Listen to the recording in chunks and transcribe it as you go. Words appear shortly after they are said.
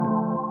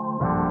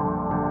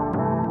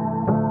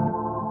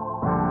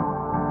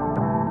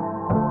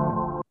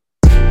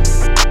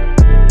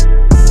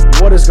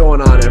is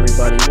going on,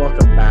 everybody?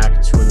 Welcome back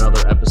to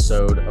another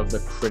episode of the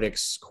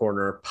Critics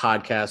Corner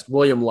podcast.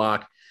 William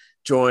Locke,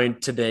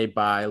 joined today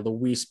by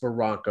Luis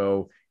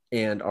Barranco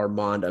and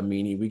Armand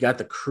Amini. We got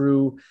the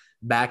crew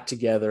back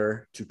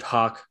together to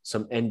talk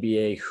some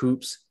NBA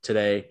hoops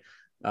today.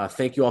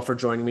 Thank you all for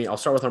joining me. I'll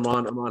start with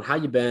Armand. Armand, how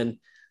you been?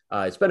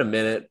 It's been a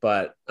minute,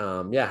 but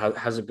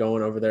how's it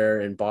going over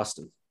there in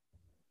Boston?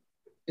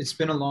 It's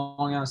been a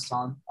long ass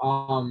time.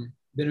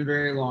 Been a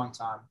very long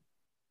time.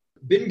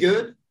 Been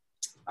good.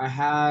 I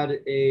had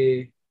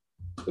a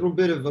little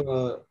bit of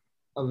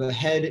a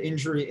head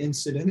injury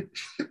incident,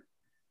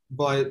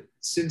 but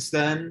since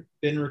then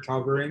been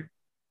recovering.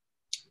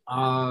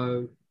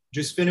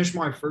 Just finished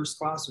my first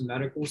class of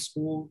medical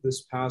school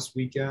this past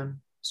weekend,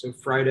 so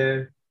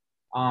Friday.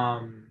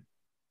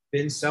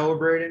 Been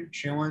celebrating,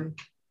 chilling.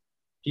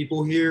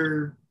 People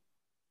here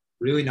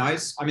really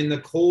nice. I mean,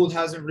 the cold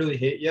hasn't really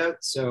hit yet,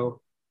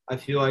 so I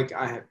feel like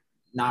I'm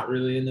not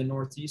really in the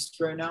Northeast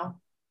right now,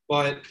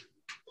 but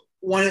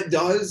when it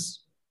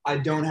does, I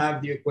don't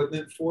have the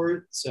equipment for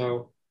it.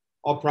 So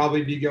I'll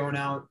probably be going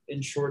out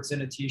in shorts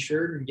and a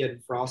t-shirt and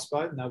getting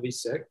frostbite, and that'll be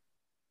sick.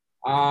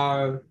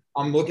 I'm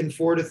looking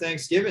forward to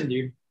Thanksgiving,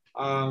 dude.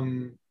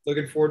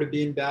 Looking forward to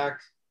being back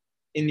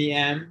in the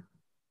M.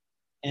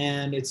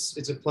 And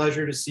it's a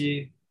pleasure to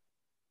see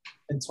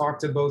and talk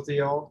to both of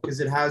y'all because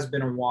it has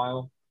been a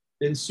while.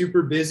 Been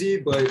super busy,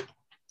 but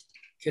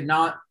could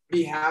not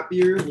be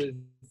happier with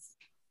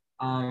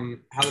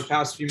how the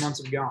past few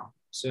months have gone.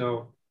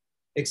 So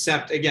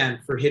except again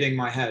for hitting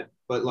my head,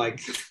 but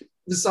like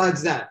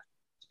besides that,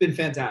 it's been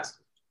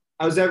fantastic.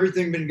 How's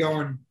everything been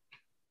going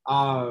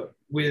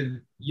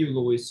with you,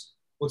 Luis?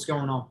 What's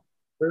going on?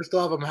 First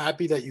off, I'm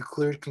happy that you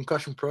cleared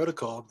concussion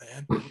protocol,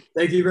 man.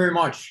 Thank you very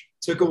much.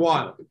 Took a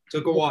while.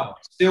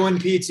 Still in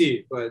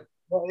PT, but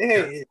well,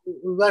 hey,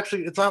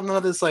 it's not none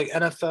of this like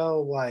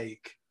NFL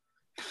like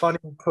funny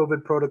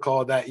COVID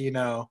protocol that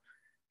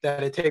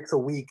that it takes a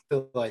week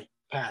to like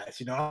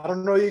pass. I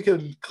don't know you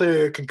can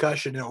clear a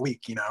concussion in a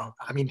week.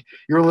 I mean,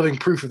 you're living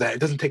proof of that. It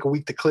doesn't take a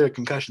week to clear a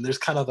concussion. There's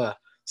kind of the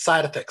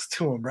side effects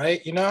to them,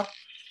 right?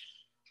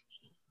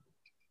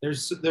 There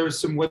was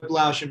some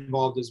whiplash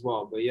involved as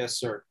well, but yes,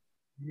 sir.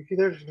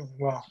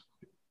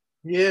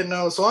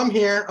 So I'm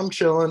here. I'm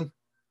chilling.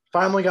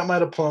 Finally got my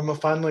diploma.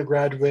 Finally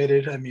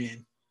graduated. I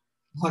mean,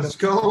 let's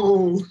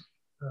go.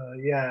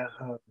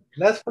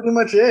 That's pretty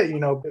much it.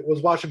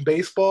 Was watching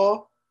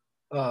baseball.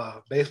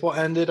 Baseball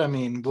ended. I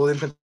mean, William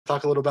can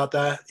talk a little about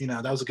that.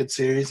 That was a good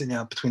series,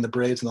 between the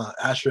Braves and the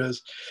Astros.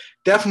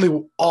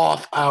 Definitely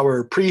off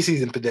our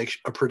preseason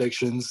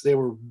predictions. They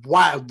were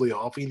wildly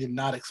off. We did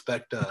not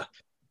expect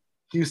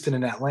Houston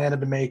and Atlanta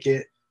to make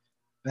it.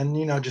 And,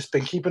 just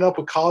been keeping up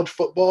with college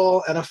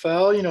football,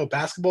 NFL,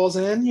 basketball's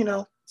in,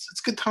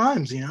 it's good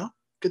times,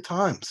 good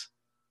times.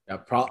 Yeah,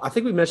 I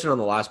think we mentioned on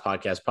the last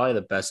podcast, probably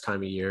the best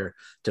time of year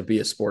to be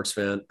a sports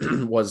fan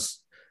was,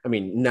 I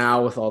mean,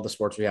 now with all the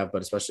sports we have,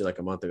 but especially like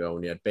a month ago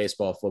when you had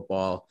baseball,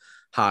 football,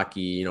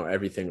 hockey,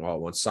 everything all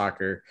at once,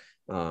 soccer.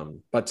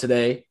 But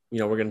today,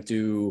 we're going to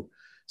do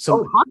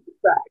some. Oh, hockey's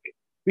back.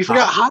 We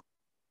forgot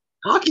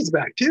hockey's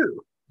back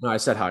too. No, I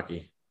said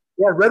hockey.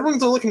 Yeah, Red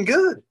Wings are looking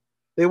good.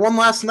 They won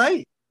last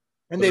night,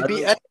 and they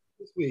beat Edmonton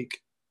this week.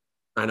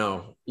 I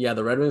know. Yeah,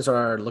 the Red Wings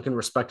are looking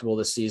respectable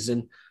this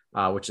season,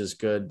 which is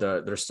good.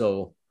 They're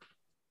still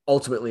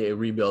ultimately a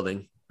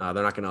rebuilding. They're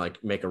not going to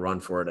like make a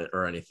run for it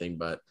or anything,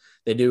 but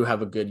they do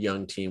have a good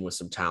young team with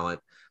some talent,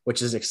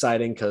 which is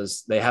exciting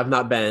because they have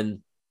not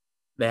been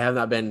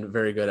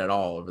very good at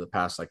all over the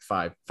past like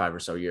five or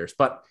so years.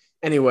 But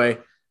anyway,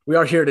 we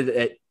are here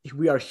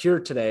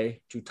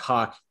today to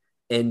talk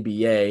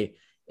NBA.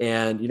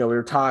 And, we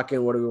were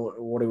talking, what do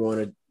we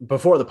want to,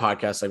 before the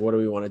podcast, like, what do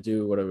we want to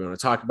do? What do we want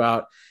to talk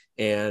about?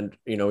 And,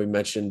 we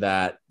mentioned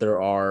that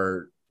there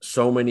are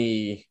so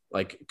many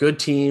like good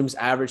teams,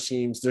 average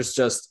teams. There's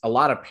just a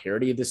lot of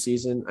parity this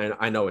season.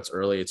 I know it's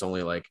early. It's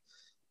only like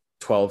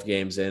 12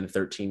 games in,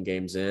 13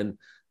 games in.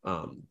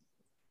 A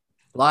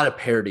lot of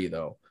parity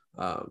though.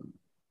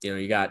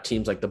 You got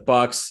teams like the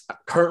Bucks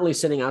currently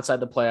sitting outside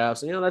the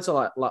playoffs. And, that's a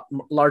lot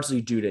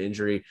largely due to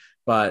injury,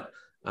 but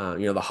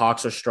the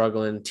Hawks are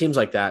struggling, teams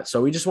like that.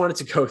 So we just wanted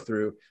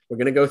to we're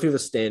going to go through the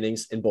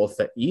standings in both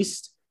the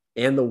East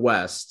and the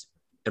West.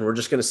 And we're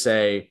just going to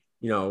say,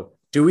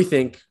 do we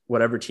think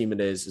whatever team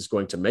it is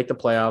going to make the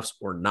playoffs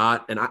or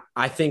not? And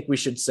I think we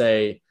should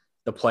say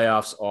the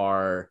playoffs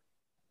are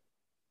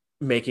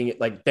making it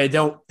like they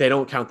don't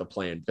count the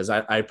play-in because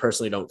I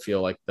personally don't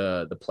feel like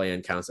the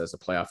play-in counts as a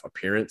playoff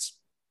appearance.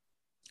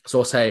 So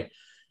we'll say,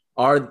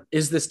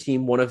 is this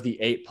team one of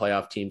the 8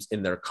 playoff teams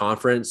in their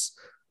conference?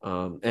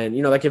 And,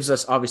 that gives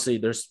us, obviously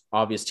there's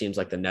obvious teams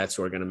like the Nets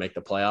who are going to make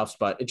the playoffs,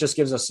 but it just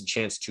gives us a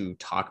chance to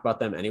talk about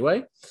them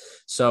anyway.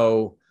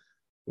 So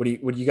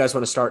would you guys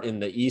want to start in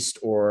the East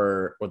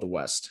or the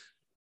West?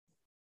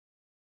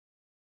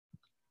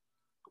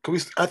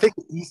 I think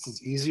the East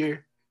is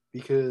easier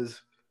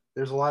because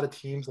there's a lot of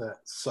teams that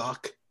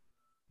suck.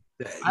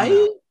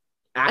 I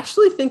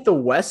actually think the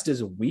West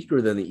is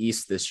weaker than the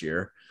East this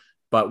year,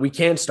 but we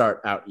can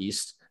start out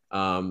East.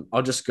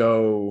 I'll just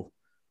go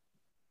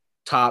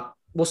top.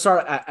 We'll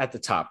start at the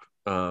top,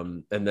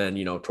 and then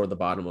toward the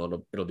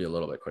bottom it'll be a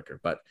little bit quicker.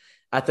 But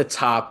at the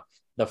top,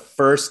 the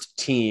first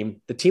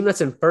team, the team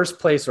that's in first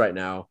place right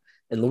now,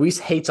 and Luis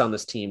hates on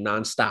this team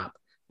nonstop.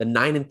 The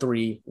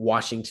 9-3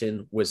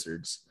 Washington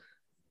Wizards.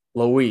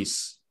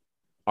 Luis,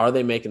 are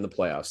they making the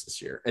playoffs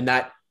this year? And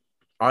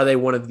are they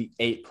one of the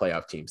 8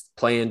 playoff teams?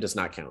 Play-in does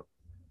not count.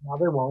 No,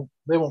 they won't.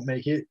 They won't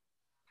make it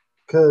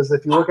because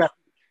if you look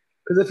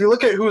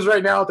at who's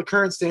right now at the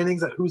current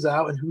standings, at who's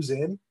out and who's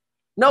in.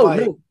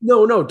 No.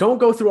 Don't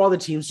go through all the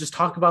teams. Just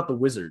talk about the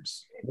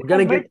Wizards. We're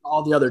gonna get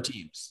all the other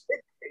teams.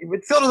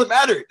 It still doesn't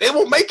matter. They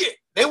won't make it.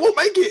 They won't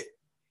make it.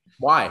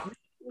 Why?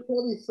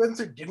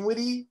 Spencer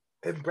Dinwiddie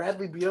and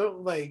Bradley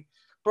Beal,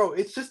 bro,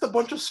 it's just a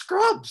bunch of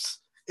scrubs.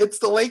 It's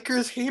the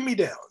Lakers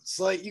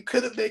hand-me-downs. You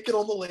couldn't make it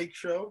on the Lake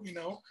Show,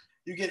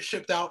 you get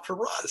shipped out for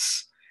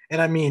Russ.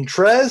 And I mean,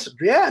 Trez,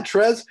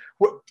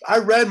 I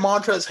read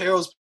Montrezl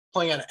Harrell's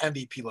playing at an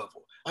MVP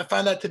level. I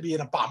find that to be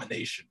an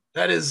abomination.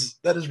 That is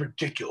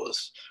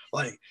ridiculous.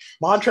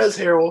 Montrezl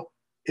Harrell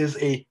is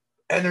a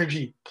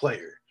energy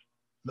player.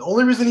 The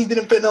only reason he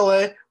didn't fit in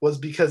LA was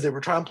because they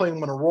were trying to play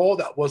him on a role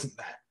that wasn't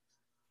that.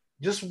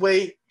 Just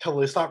wait till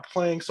they start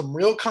playing some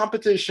real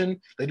competition.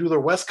 They do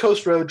their West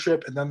Coast road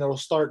trip, and then they'll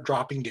start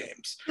dropping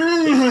games.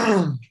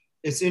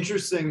 It's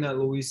interesting that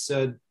Luis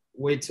said,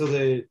 wait till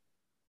they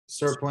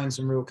start playing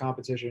some real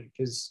competition,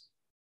 because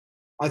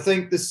I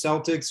think the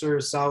Celtics are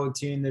a solid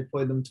team. They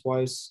played them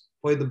twice,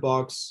 played the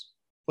Bucks,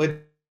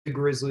 played the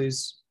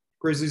Grizzlies.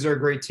 Grizzlies are a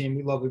great team.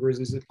 We love the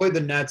Grizzlies. They played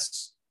the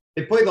Nets.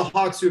 They played the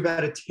Hawks, who have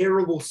had a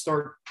terrible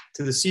start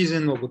to the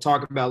season, what we'll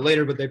talk about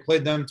later, but they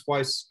played them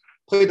twice,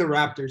 played the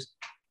Raptors.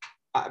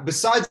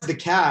 Besides the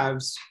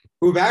Cavs,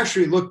 who have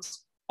actually looked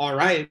all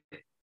right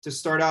to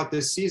start out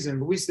this season,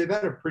 Luis, they've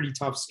had a pretty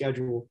tough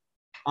schedule.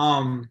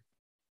 So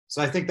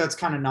I think that's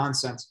kind of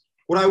nonsense.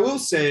 What I will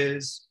say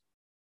is,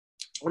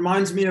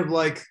 reminds me of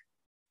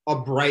a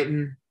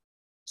Brighton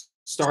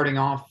starting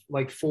off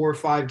 4 or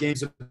 5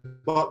 games,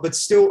 but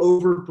still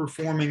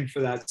overperforming for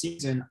that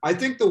season. I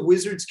think the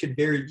Wizards could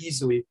very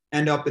easily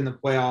end up in the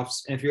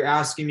playoffs. And if you're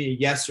asking me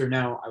yes or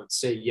no, I would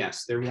say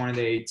yes. They're one of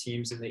the 8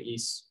 teams in the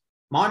East.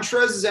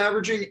 Montrez is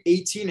averaging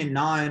 18 and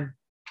 9.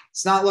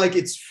 It's not like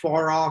it's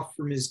far off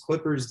from his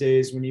Clippers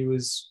days when he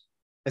was,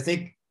 I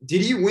think,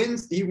 did he win?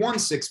 He won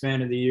 6th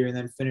man of the year and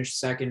then finished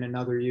second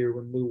another year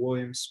when Lou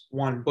Williams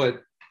won.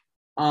 But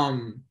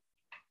the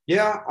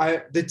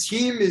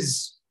team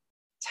is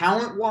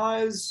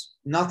talent-wise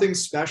nothing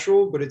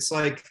special, but it's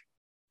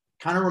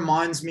kind of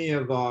reminds me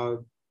of a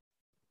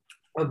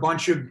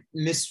bunch of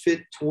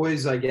misfit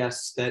toys, I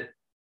guess, that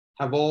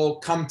have all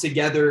come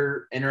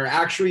together and are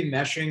actually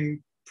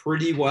meshing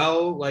pretty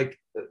well. Like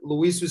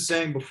Luis was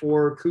saying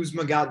before,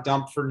 Kuzma got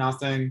dumped for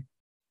nothing.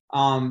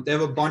 They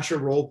have a bunch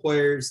of role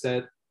players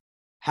that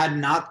had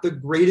not the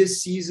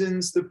greatest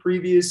seasons the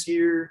previous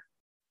year.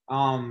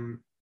 Avdia,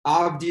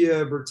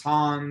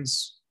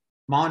 Bertans,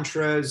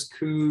 Montrez,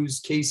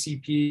 Kuz,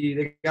 KCP.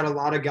 They got a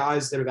lot of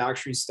guys that have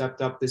actually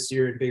stepped up this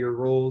year in bigger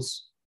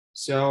roles.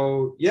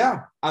 So,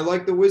 yeah, I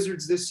like the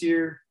Wizards this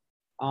year,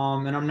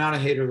 and I'm not a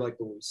hater like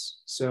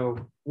Luis.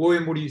 So,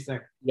 William, what do you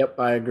think? Yep,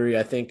 I agree.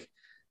 I think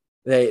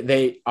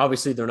they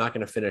obviously they're not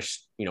going to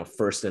finish,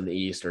 first in the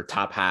East or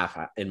top half,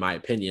 in my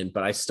opinion.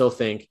 But I still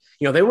think,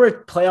 they were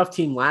a playoff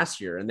team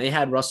last year and they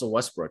had Russell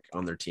Westbrook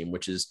on their team,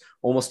 which is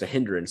almost a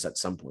hindrance at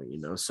some point,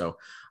 So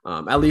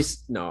at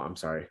least, no, I'm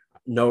sorry.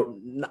 No,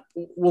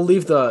 we'll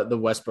leave the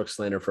Westbrook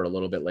slander for a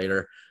little bit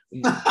later.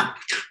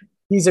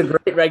 He's a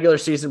great regular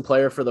season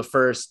player for the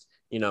first,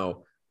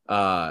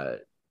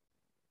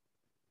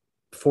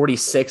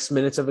 46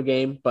 minutes of a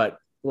game, but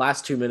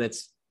last 2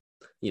 minutes,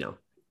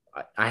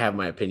 I have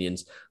my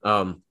opinions.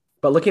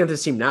 But looking at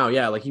this team now,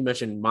 yeah, like you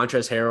mentioned,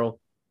 Montrezl Harrell,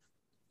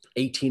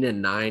 18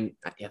 and 9.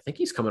 I think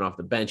he's coming off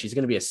the bench. He's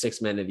going to be a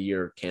 6th man of the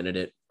year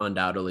candidate,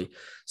 undoubtedly.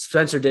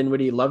 Spencer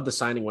Dinwiddie, loved the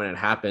signing when it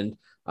happened.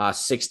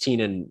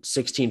 16,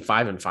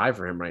 5 and 5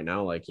 for him right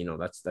now.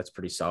 That's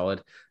pretty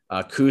solid.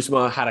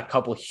 Kuzma had a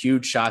couple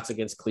huge shots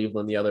against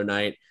Cleveland the other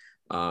night.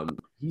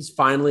 He's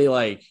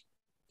finally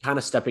kind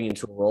of stepping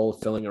into a role,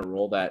 filling a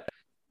role that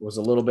was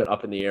a little bit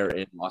up in the air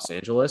in Los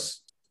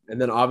Angeles. And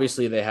then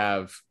obviously they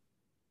have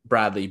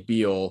Bradley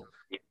Beal,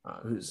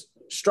 who's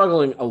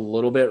struggling a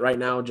little bit right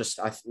now.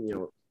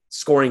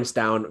 Scoring's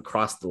down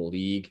across the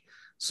league,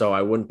 so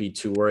I wouldn't be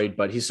too worried.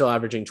 But he's still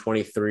averaging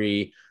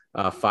 23,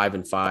 5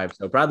 and 5.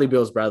 So Bradley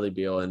Beal is Bradley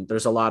Beal, and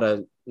there's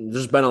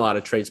been a lot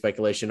of trade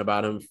speculation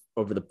about him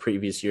over the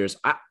previous years.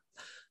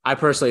 I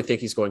personally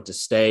think he's going to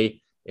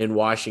stay in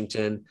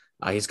Washington.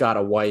 He's got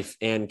a wife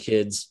and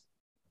kids.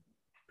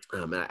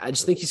 I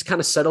just think he's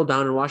kind of settled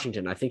down in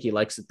Washington. I think he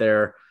likes it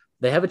there.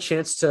 They have a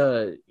chance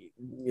to,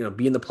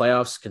 be in the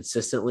playoffs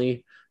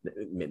consistently.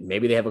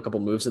 Maybe they have a couple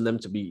moves in them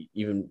to be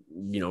even,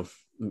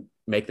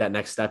 make that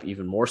next step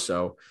even more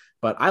so.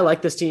 But I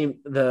like this team.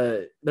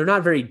 They're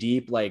not very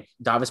deep. Like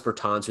Davis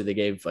Bertans, who they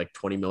gave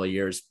 $20 million a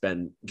year, has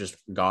been just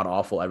god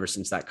awful ever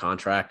since that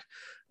contract.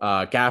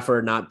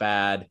 Gafford, not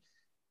bad.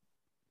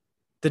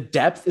 the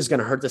depth is going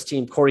to hurt this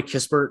team. Corey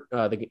Kispert,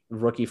 the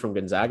rookie from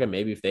Gonzaga,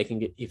 maybe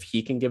if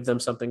he can give them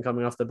something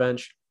coming off the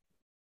bench.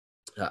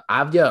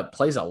 Avdia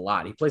plays a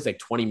lot. He plays like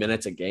 20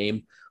 minutes a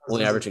game,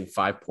 only averaging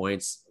 5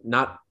 points.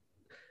 Not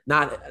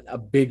a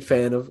big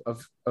fan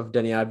of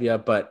Denny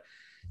Avdia, but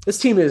this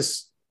team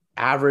is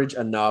average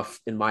enough,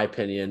 in my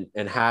opinion,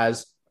 and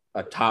has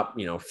a top,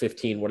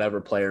 15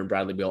 whatever player in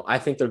Bradley Beal. I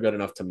think they're good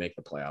enough to make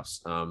the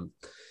playoffs.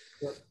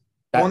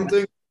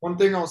 One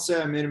thing I'll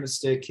say, I made a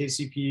mistake.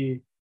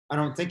 KCP, I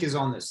don't think is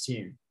on this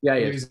team. Yeah,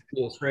 he is.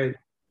 Right.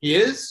 He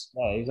is?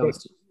 Yeah, he's on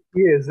this team.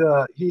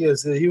 He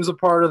is. He was a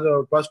part of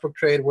the Westbrook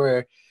trade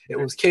where it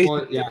was KCP.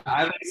 Well, yeah,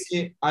 I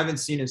haven't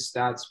seen his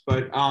stats,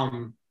 but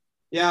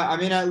yeah, I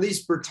mean, at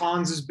least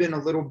Bertans has been a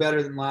little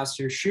better than last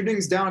year.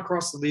 Shooting's down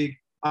across the league.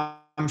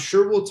 I'm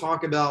sure we'll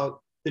talk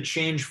about the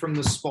change from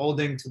the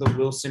Spalding to the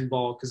Wilson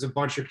ball because a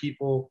bunch of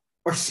people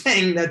are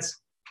saying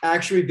that's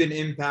actually been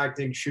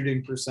impacting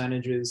shooting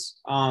percentages.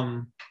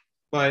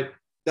 But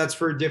that's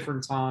for a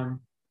different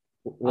time.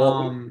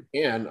 Well,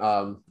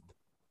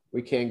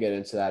 we can get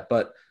into that,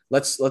 but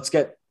let's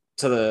get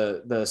to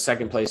the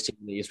second place team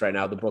in the East right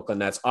now, the Brooklyn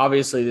Nets.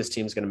 Obviously, this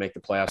team's going to make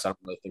the playoffs. I don't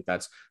really think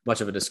that's much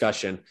of a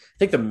discussion. I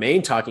think the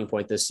main talking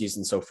point this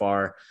season so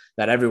far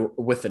that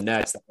with the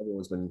Nets that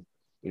everyone's been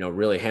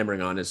really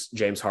hammering on is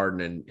James Harden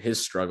and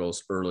his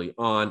struggles early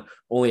on,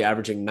 only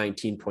averaging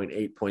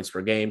 19.8 points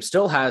per game,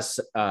 still has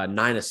 9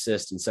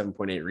 assists and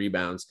 7.8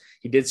 rebounds.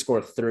 He did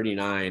score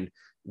 39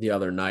 the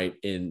other night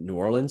in New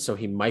Orleans, so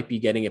he might be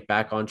getting it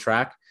back on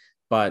track,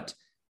 but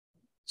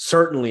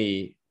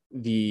certainly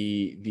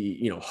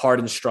the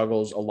Harden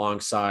struggles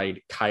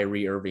alongside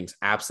Kyrie Irving's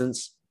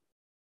absence,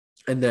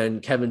 and then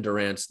Kevin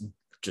Durant's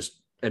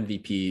just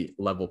MVP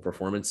level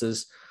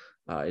performances.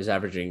 Is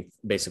averaging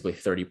basically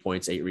 30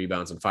 points, 8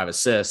 rebounds, and 5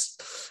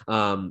 assists.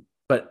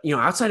 But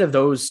outside of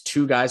those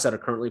two guys that are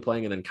currently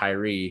playing, and then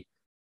Kyrie,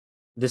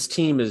 this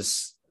team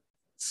is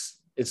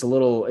it's a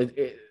little.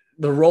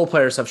 The role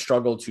players have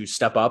struggled to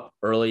step up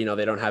early.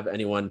 They don't have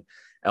anyone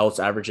else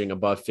averaging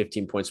above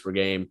 15 points per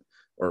game,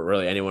 or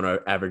really anyone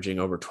averaging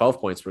over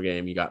 12 points per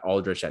game. You got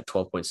Aldridge at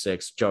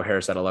 12.6, Joe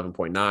Harris at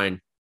 11.9.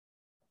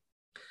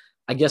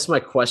 I guess my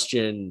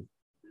question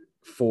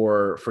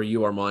for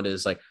you, Armand,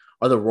 is like,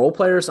 are the role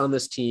players on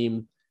this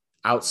team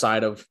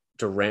outside of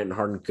Durant and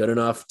Harden good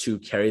enough to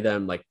carry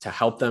them, like to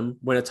help them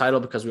win a title?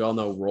 Because we all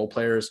know role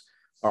players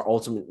are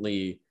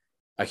ultimately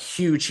a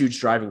huge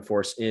driving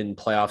force in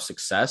playoff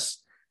success.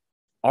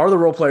 Are the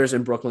role players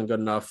in Brooklyn good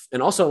enough?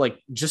 And also,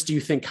 do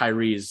you think are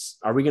we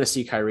going to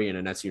see Kyrie in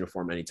a Nets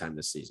uniform anytime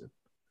this season?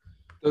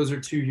 Those are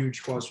two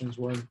huge questions,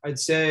 Wayne. I'd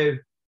say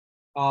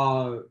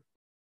two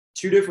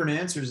different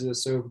answers to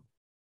this. So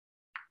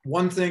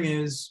one thing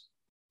is,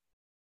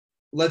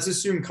 let's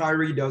assume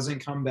Kyrie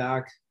doesn't come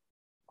back.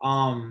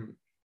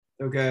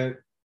 Okay.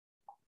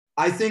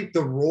 I think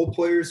the role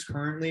players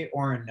currently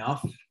are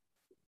enough.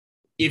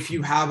 If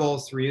you have all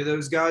three of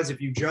those guys, if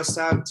you just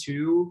have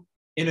two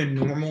in a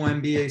normal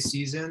NBA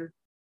season,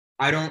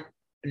 I don't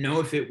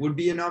know if it would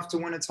be enough to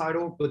win a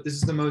title, but this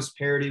is the most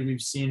parity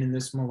we've seen in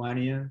this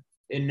millennia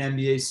in an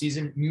NBA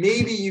season.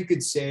 Maybe you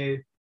could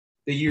say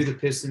the year the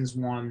Pistons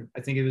won, I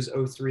think it was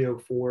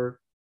 03-04.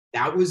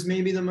 That was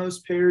maybe the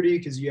most parity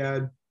because you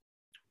had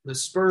the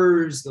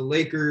Spurs, the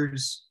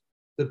Lakers,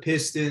 the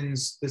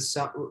Pistons, the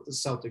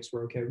Celtics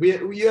were okay.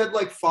 We had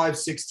like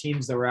 5-6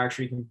 teams that were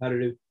actually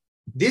competitive.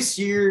 This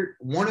year,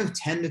 one of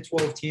 10 to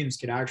 12 teams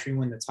could actually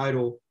win the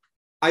title.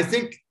 I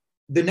think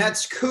the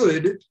Nets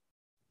could,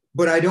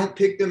 but I don't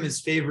pick them as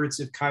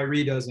favorites if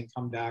Kyrie doesn't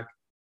come back.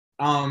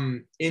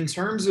 In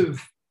terms of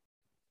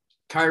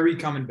Kyrie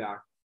coming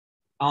back,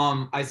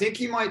 I think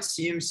he might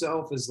see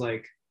himself as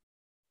like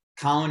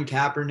Colin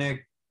Kaepernick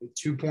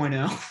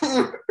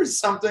 2.0 or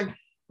something.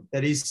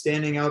 That he's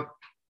standing up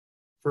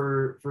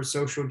for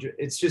social.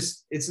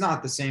 It's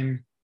not the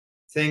same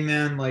thing,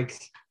 man. Like,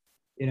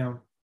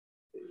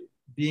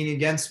 being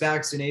against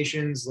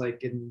vaccinations,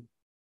 like, and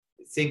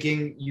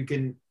thinking you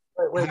can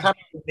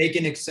make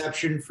an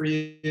exception for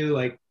you.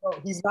 Like, no,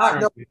 he's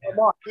not.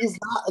 He's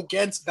not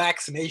against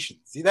vaccinations.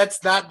 See,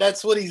 that's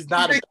what he's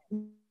not.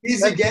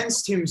 He's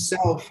against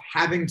himself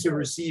having to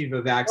receive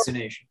a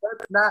vaccination.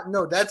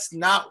 That's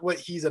not what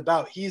he's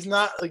about. He's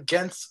not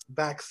against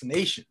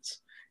vaccinations.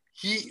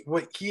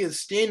 What he is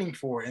standing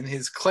for, and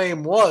his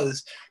claim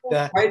was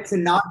that right to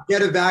not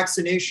get a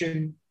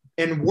vaccination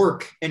and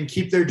work and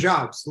keep their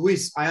jobs.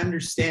 Luis, I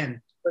understand.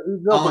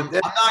 I'm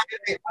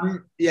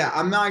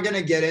not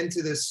gonna get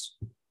into this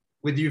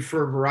with you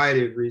for a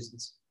variety of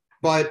reasons,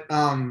 but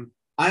I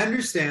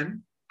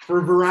understand for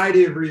a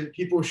variety of reasons.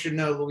 People should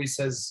know Luis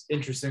has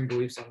interesting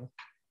beliefs on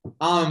it.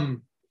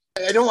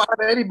 I don't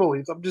have any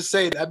beliefs. I'm just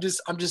saying. I'm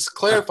just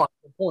clarifying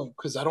the point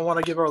because I don't want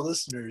to give our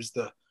listeners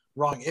the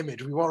wrong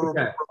image. We want to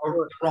remember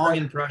wrong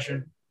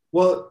impression.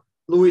 Well,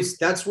 Luis,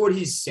 that's what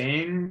he's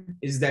saying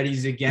is that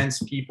he's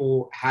against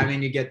people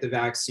having to get the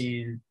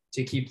vaccine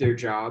to keep their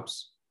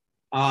jobs.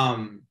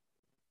 And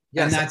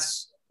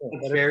that's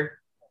fair.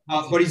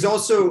 But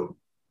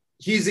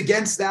he's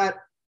against that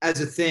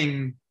as a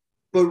thing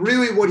But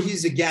really what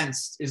he's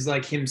against is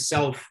like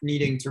himself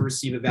needing to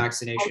receive a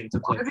vaccination to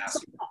play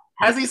basketball.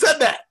 Has he said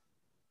that?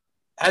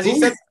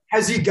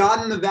 Has he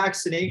gotten the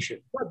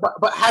vaccination?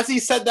 But has he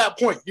said that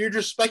point? You're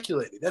just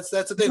speculating. That's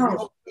the thing.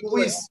 No,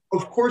 Luis,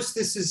 of course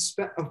this is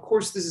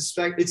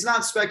it's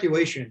not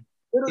speculation.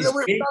 It's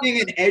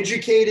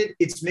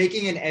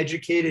making an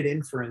educated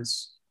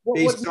inference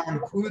based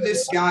on who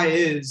this guy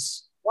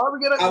is,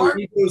 how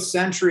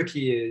egocentric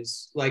he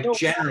is, like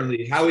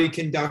generally, how he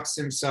conducts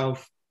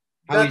himself,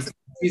 how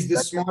he's the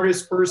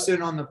smartest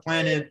person on the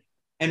planet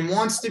and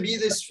wants to be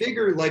this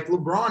figure like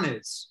LeBron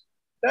is.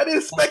 That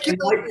is speculative.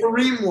 Like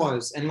Kareem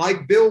was and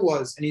like Bill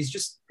was, and he's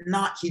just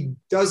not. He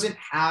doesn't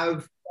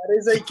have. That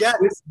is a guess.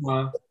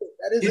 Charisma.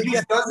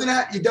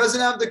 He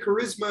doesn't have the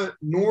charisma,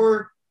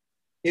 nor,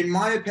 in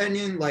my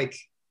opinion, like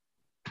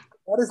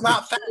that is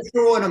not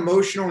physical and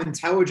emotional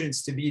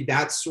intelligence to be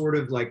that sort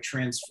of like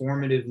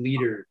transformative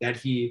leader that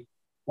he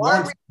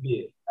wants to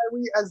be.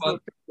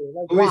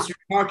 Luis,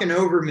 you're talking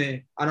over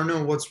me. I don't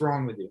know what's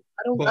wrong with you.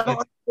 I don't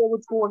understand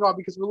what's going on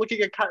because we're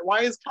looking at Kyrie.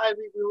 Why is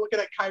Kyrie? We're looking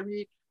at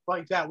Kyrie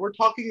like that. We're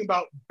talking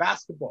about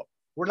basketball.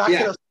 We're not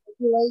going to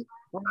speculate.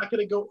 We're not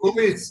going to go.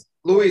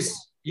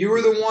 Luis, you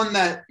were the one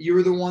that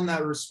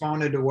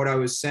responded to what I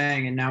was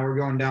saying, and now we're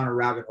going down a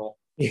rabbit hole.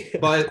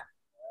 But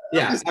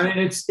yeah, I mean,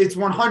 it's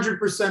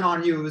 100%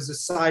 on you. It was a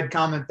side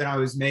comment that I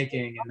was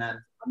making, and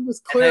then I'm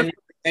just clear.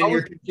 And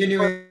you're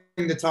continuing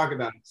to talk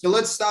about it. So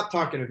let's stop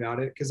talking about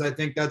it because I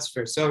think that's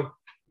fair. So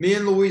me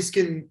and Luis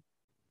can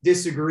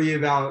disagree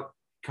about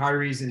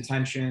Kyrie's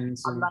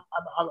intentions. And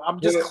I'm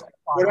just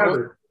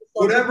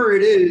whatever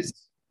it is.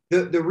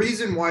 The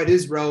reason why it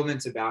is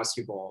relevant to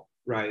basketball,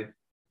 right,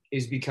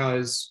 is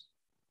because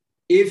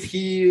if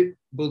he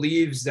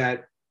believes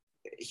that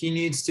he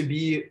needs to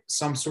be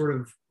some sort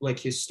of like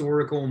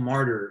historical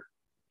martyr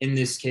in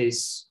this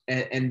case,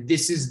 and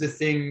this is the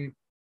thing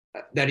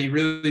that he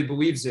really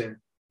believes in,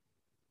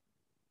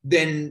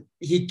 then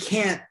he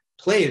can't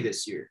play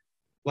this year.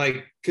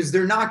 Like, because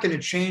they're not going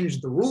to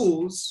change the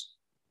rules,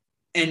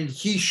 and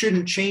he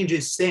shouldn't change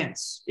his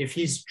stance. If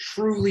he's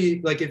truly,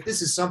 like, if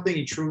this is something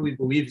he truly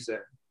believes in,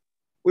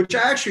 which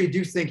I actually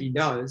do think he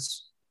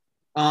does,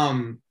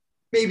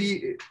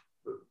 maybe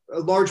a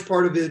large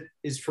part of it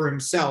is for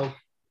himself.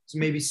 So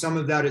maybe some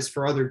of that is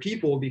for other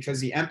people because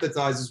he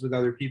empathizes with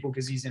other people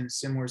because he's in a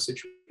similar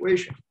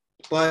situation.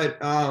 But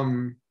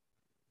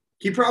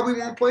he probably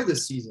won't play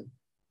this season.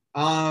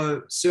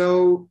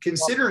 So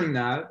considering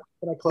that,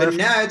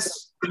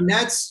 the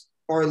Nets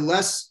are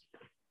less,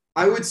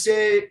 I would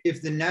say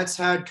if the Nets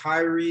had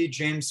Kyrie,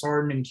 James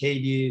Harden, and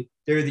KD,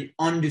 they're the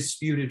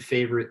undisputed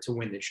favorite to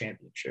win the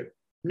championship.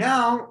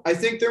 Now, I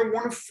think they're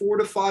one of 4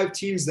 to 5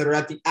 teams that are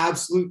at the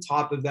absolute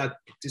top of that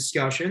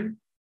discussion.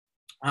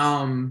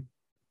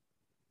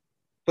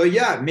 But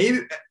yeah, maybe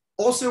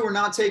also we're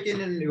not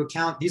taking into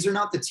account, these are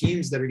not the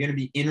teams that are going to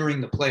be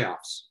entering the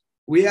playoffs.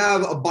 We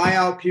have a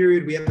buyout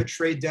period. We have a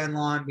trade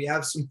deadline. We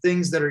have some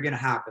things that are going to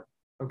happen,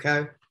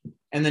 okay?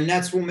 And the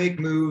Nets will make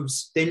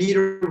moves. They need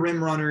a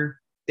rim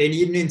runner. They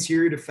need an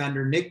interior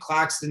defender. Nick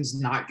Claxton's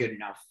not good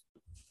enough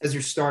as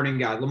your starting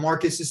guy.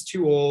 LaMarcus is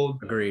too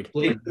old. Agreed.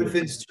 Blake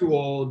Griffin's too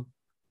old.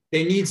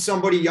 They need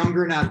somebody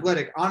younger and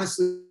athletic.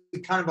 Honestly,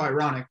 kind of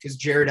ironic because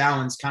Jared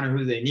Allen's kind of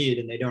who they need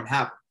and they don't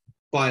have him.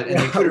 And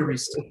they could have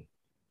restored.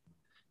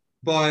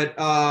 But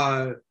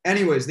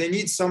anyways, they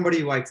need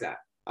somebody like that,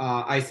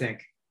 I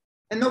think.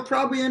 And they'll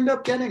probably end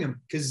up getting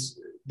him because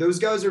those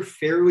guys are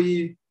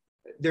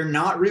they're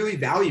not really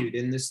valued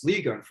in this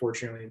league,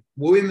 unfortunately.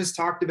 William has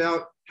talked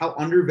about how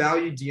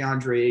undervalued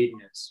DeAndre Ayton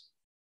is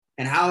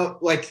and how,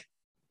 like,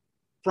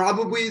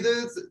 probably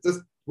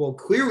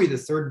clearly the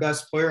third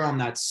best player on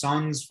that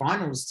Suns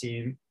finals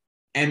team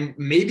and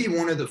maybe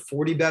one of the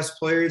 40 best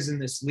players in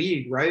this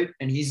league, right?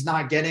 And he's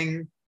not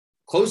getting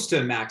close to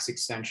a max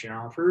extension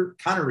offer.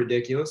 Kind of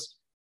ridiculous.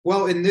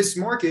 Well, in this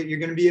market, you're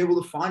going to be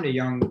able to find a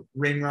young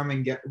rim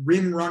running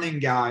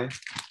guy.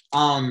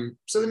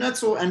 So the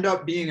Nets will end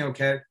up being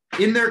okay.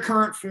 In their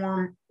current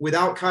form,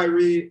 without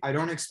Kyrie, I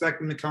don't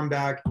expect them to come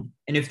back.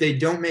 And if they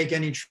don't make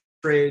any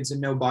trades and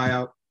no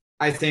buyout,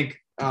 I think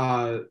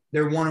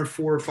they're one of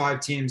 4 or 5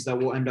 teams that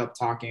we'll end up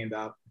talking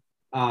about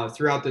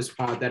throughout this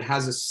pod that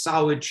has a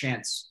solid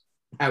chance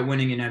at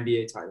winning an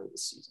NBA title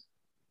this season.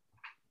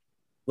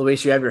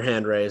 Luis, you have your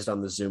hand raised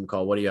on the Zoom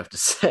call. What do you have to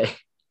say?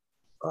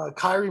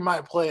 Kyrie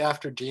might play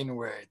after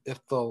January if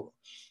the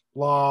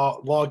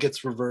law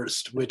gets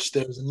reversed, which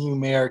there's a new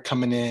mayor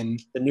coming in.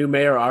 The new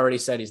mayor already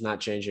said he's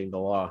not changing the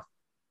law.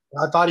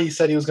 I thought he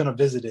said he was going to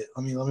visit it.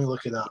 Let me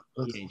look it up.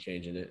 He ain't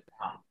changing it.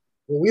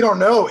 Well, we don't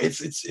know.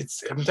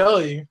 It's. I'm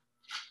telling you,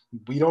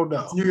 we don't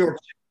know. New York.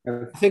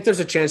 I think there's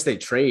a chance they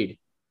trade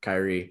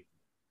Kyrie.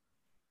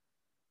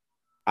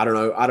 I don't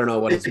know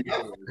what his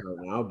value is right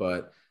now,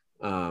 but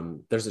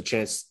there's a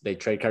chance they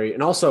trade Kyrie.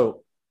 And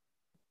also,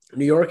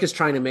 New York is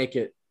trying to make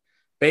it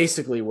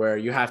basically where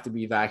you have to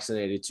be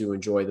vaccinated to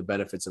enjoy the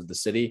benefits of the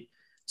city.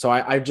 So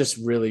I just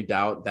really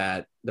doubt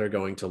that they're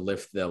going to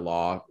lift the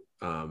law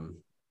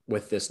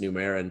with this new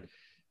mayor. And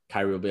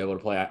Kyrie will be able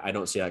to play. I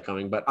don't see that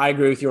coming, but I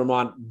agree with you,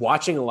 Armand.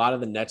 Watching a lot of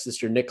the Nets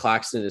this year, Nick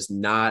Claxton is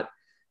not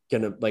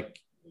going to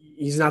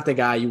he's not the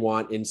guy you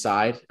want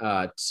inside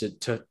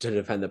to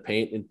defend the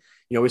paint. And,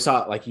 we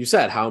saw, like you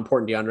said, how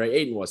important DeAndre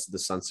Ayton was to the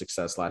Suns'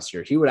 success last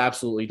year. He would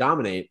absolutely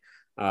dominate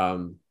a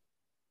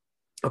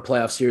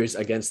playoff series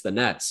against the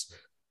Nets.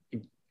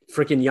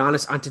 Freaking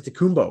Giannis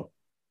Antetokounmpo.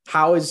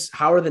 How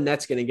are the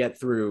Nets going to get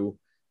through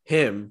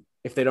him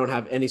if they don't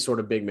have any sort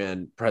of big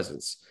man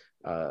presence?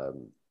 I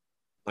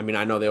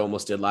know they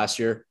almost did last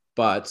year,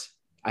 but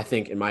I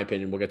think, in my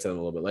opinion, we'll get to them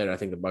a little bit later, I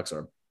think the Bucks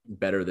are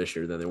better this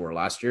year than they were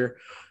last year.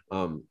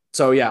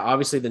 So yeah,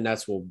 obviously the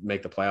Nets will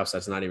make the playoffs.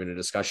 That's not even a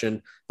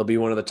discussion. They'll be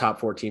one of the top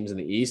 4 teams in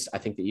the East. I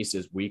think the East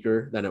is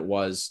weaker than it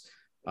was.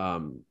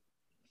 Do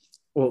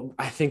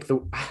I think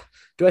the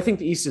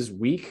East is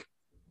weak?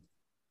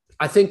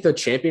 I think the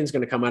champion's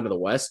going to come out of the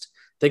West.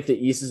 I think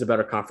the East is a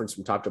better conference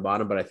from top to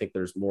bottom, but I think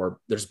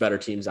there's better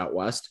teams out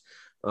West.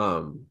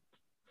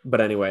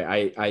 But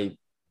anyway,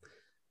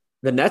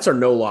 the Nets are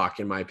no lock,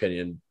 in my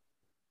opinion,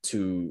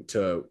 to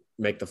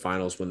make the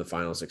finals, win the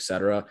finals,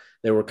 etc.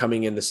 They were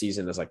coming in the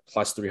season as like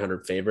plus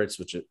 300 favorites,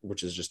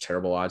 which is just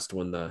terrible odds to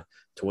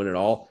win it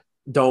all.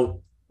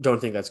 Don't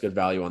think that's good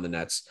value on the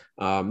Nets.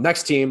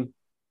 Next team,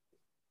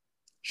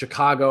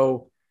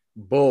 Chicago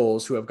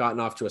Bulls, who have gotten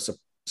off to a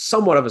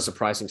somewhat of a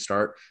surprising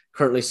start,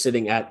 currently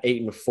sitting at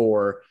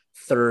 8-4,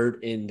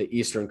 third in the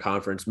Eastern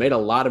Conference, made a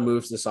lot of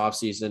moves this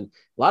offseason,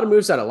 a lot of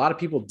moves that a lot of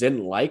people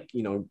didn't like,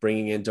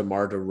 bringing in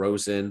DeMar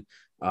DeRozan,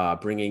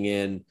 bringing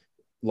in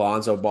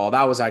Lonzo Ball.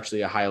 That was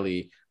actually a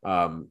highly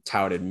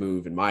touted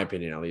move, in my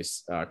opinion, at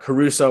least.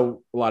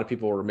 Caruso, a lot of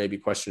people were maybe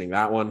questioning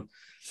that one.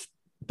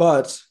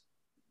 But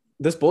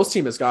this Bulls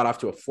team has got off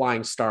to a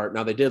flying start.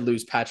 Now, they did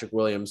lose Patrick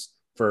Williams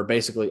for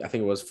basically, I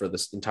think it was for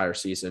this entire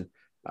season.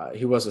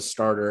 He was a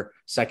starter,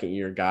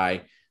 second-year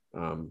guy.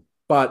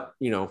 But,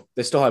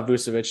 they still have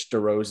Vucevic,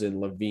 DeRozan,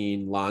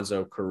 Levine,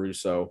 Lonzo,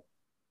 Caruso.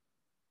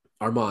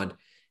 Armand,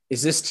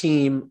 is this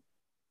team,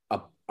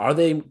 are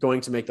they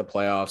going to make the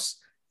playoffs?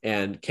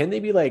 And can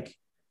they be like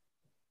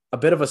a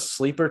bit of a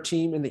sleeper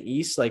team in the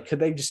East? Like, could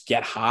they just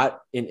get hot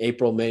in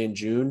April, May, and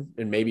June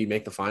and maybe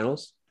make the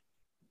finals?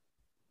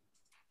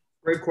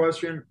 Great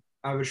question.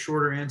 I have a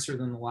shorter answer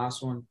than the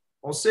last one.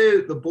 I'll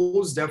say the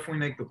Bulls definitely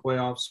make the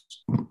playoffs.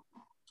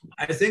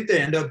 I think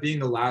they end up being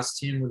the last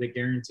team with a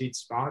guaranteed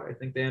spot. I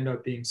think they end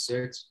up being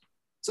 6.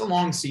 It's a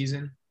long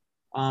season.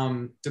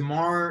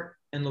 DeMar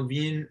and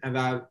Levine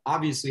have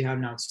obviously had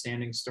an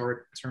outstanding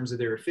start in terms of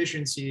their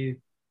efficiency,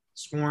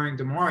 scoring.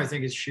 DeMar, I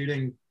think, is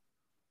shooting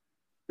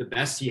the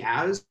best he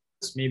has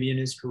maybe in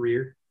his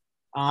career.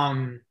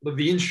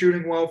 Levine's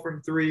shooting well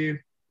from 3.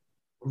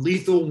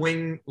 Lethal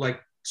wing,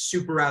 like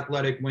super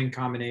athletic wing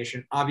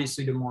combination.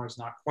 Obviously, DeMar is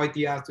not quite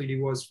the athlete he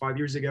was 5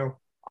 years ago.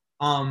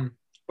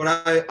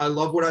 But I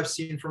love what I've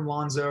seen from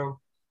Lonzo.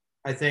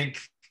 I think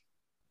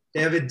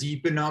they have a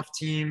deep enough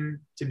team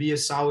to be a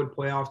solid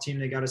playoff team.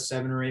 They got a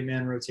 7 or 8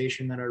 man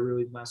rotation that I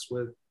really mess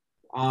with.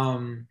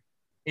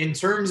 In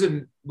terms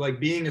of like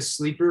being a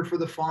sleeper for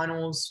the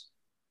finals,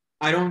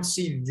 I don't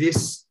see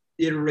this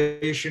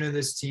iteration of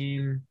this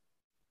team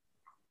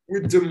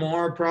with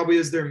DeMar probably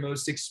as their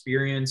most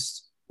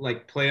experienced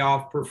like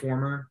playoff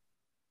performer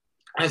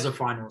as a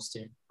finals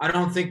team. I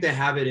don't think they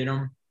have it in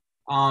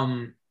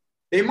them.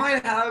 They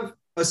might have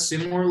a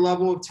similar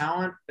level of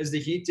talent as the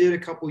Heat did a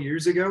couple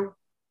years ago,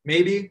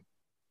 maybe.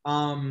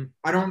 I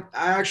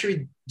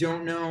actually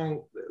don't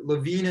know.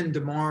 Levine and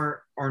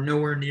DeMar are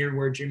nowhere near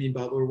where Jimmy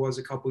Butler was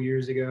a couple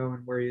years ago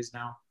and where he is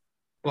now.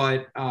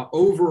 But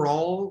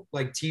overall,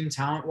 like team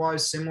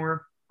talent-wise,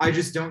 similar. I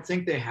just don't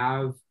think they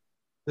have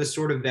the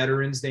sort of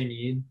veterans they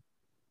need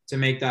to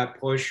make that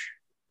push.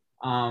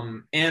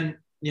 And,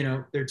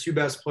 their 2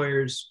 best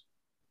players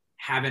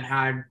haven't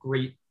had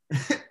great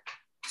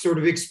sort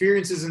of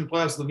experiences in the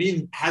playoffs.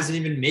 Levine hasn't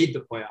even made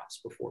the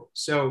playoffs before.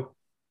 So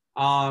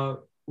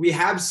we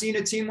have seen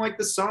a team like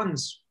the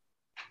Suns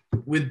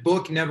with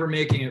Book never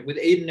making it, with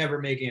Aiden never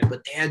making it,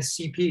 but they had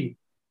CP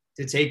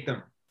to take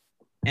them.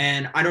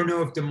 And I don't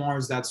know if DeMar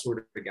is that sort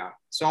of a guy.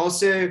 So I'll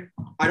say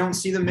I don't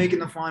see them making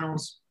the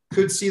finals.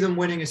 Could see them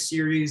winning a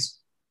series,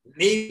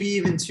 maybe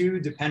even 2,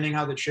 depending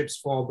how the chips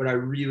fall, but I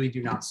really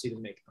do not see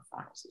them making the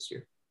finals this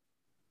year.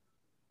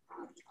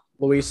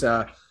 Luis,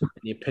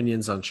 any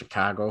opinions on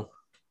Chicago?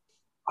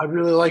 I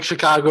really like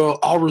Chicago.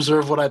 I'll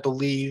reserve what I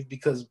believe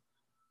because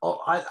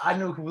I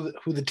know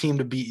who the team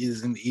to beat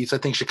is in the East. I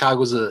think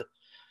Chicago's a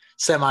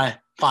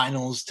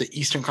semifinals to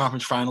Eastern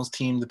Conference Finals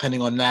team,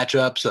 depending on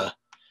matchups.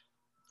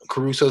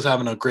 Caruso's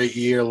having a great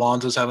year.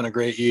 Lonzo's having a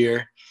great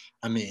year.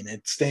 I mean,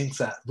 it stinks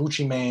that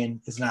Gucci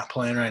Mane is not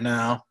playing right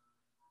now.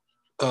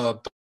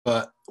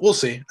 But we'll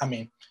see. I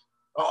mean,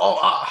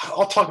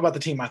 I'll talk about the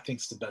team I think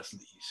is the best in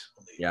the East.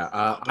 Yeah,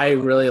 I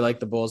really like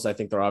the Bulls. I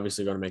think they're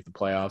obviously going to make the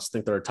playoffs. I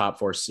think they're a top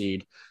 4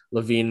 seed.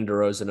 Levine and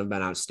DeRozan have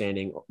been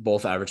outstanding,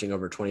 both averaging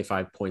over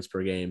 25 points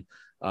per game.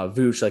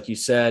 Vooch, like you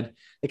said,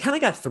 they kind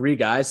of got 3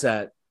 guys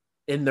that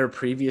on their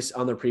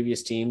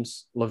previous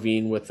teams,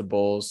 Levine with the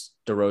Bulls,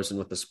 DeRozan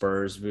with the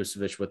Spurs,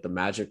 Vucevic with the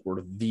Magic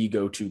were the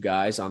go-to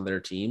guys on their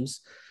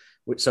teams.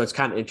 So it's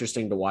kind of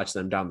interesting to watch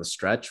them down the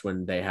stretch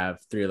when they have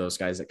three of those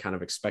guys that kind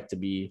of expect to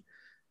be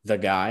the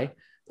guy.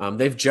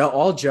 They've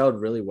all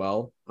gelled really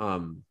well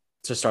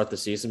to start the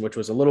season, which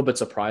was a little bit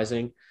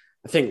surprising.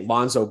 I think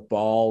Lonzo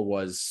Ball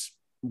was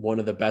one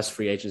of the best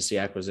free agency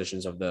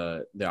acquisitions of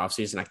the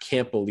offseason. I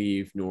can't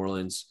believe New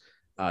Orleans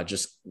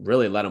just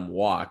really let him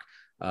walk.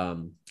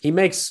 He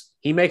makes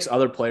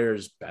other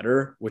players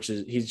better, which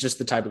is he's just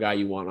the type of guy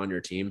you want on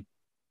your team.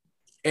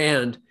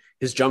 And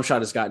his jump shot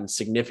has gotten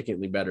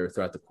significantly better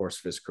throughout the course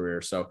of his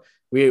career. So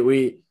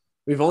we've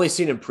only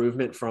seen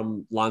improvement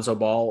from Lonzo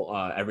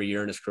Ball every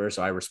year in his career.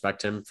 So I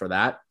respect him for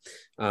that.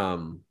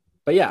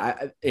 But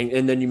yeah,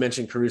 and then you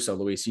mentioned Caruso,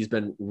 Luis. He's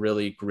been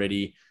really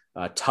gritty,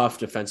 tough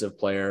defensive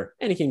player,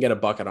 and he can get a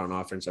bucket on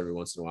offense every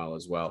once in a while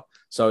as well.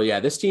 So yeah,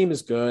 this team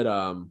is good.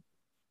 I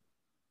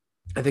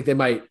think they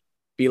might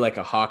be like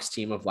a Hawks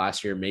team of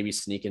last year, maybe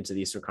sneak into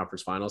the Eastern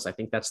Conference Finals. I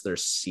think that's their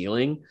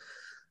ceiling.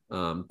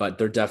 But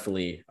they're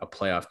definitely a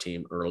playoff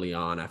team early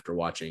on after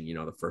watching,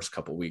 the first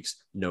couple of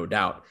weeks, no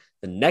doubt.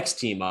 The next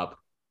team up,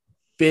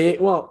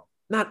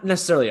 not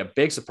necessarily a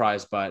big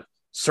surprise, but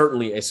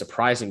certainly a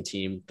surprising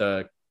team.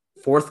 The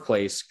fourth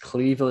place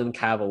Cleveland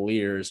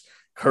Cavaliers,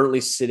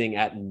 currently sitting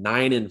at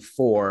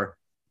 9-4.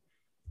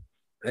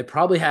 They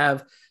probably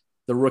have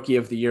the rookie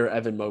of the year,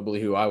 Evan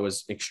Mobley, who I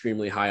was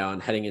extremely high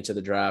on heading into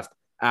the draft.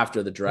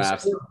 After the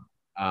draft,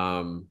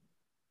 Armand,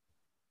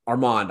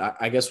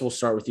 I guess we'll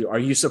start with you. Are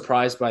you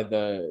surprised by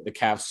the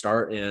Cavs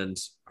start, and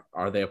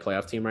are they a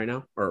playoff team right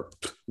now, or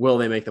will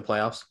they make the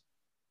playoffs?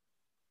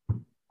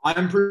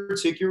 I'm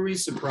particularly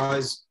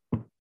surprised.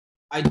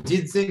 I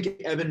did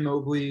think Evan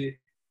Mobley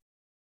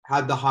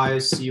had the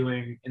highest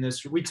ceiling in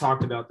this. We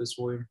talked about this,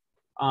 William.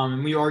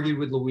 And we argued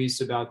with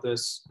Luis about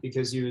this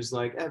because he was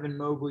like, Evan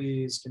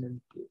Mobley is going to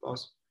be a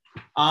boss.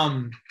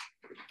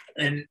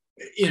 And,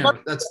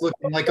 that's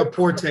looking like a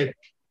poor take.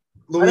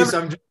 Luis,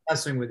 I'm just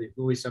messing with you.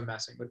 Luis, I'm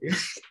messing with you.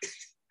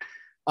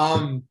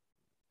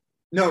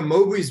 No,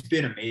 Mobley's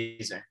been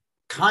amazing.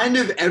 Kind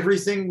of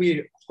everything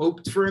we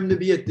hoped for him to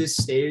be at this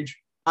stage.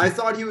 I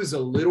thought he was a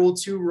little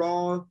too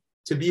raw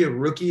to be a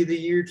rookie of the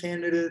year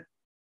candidate,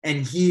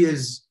 and he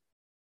has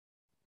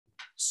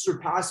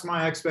surpassed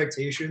my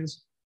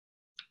expectations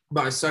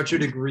by such a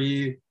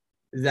degree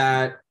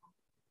that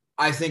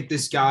I think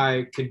this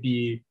guy could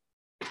be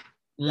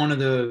one of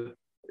the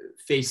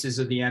faces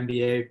of the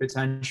NBA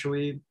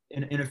potentially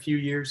in a few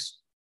years.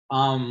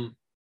 The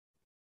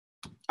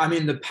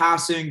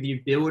passing, the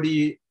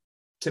ability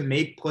to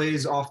make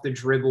plays off the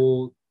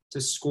dribble, to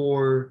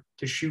score,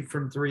 to shoot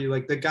from three,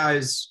 like the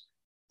guy's,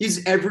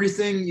 he's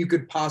everything you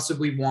could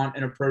possibly want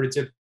in a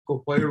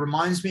prototypical player.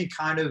 Reminds me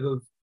kind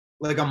of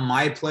like a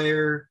my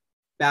player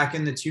back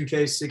in the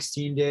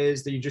 2K16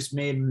 days that you just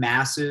made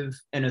massive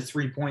and a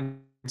 3-point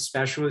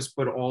specialist,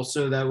 but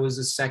also that was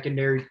a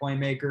secondary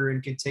playmaker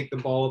and could take the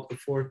ball up the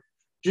floor.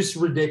 Just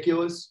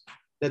ridiculous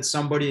that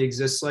somebody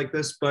exists like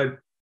this. But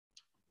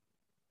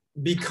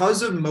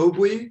because of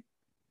Mobley,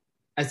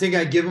 I think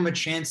I give him a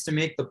chance to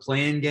make the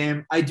play-in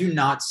game. I do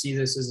not see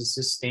this as a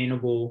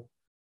sustainable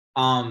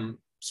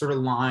sort of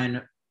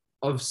line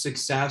of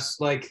success.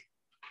 Like,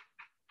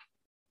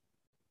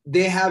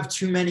 they have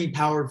too many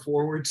power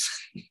forwards.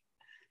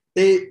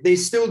 They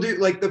still do.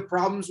 Like, the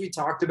problems we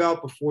talked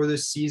about before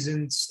this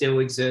season still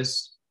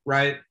exist,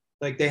 right?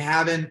 Like, they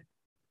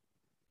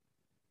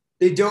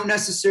don't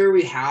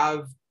necessarily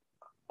have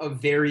a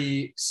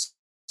very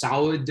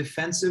solid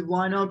defensive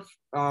lineup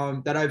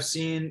that I've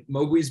seen.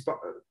 Mobley's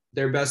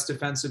their best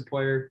defensive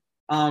player.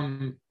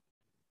 But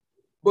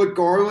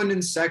Garland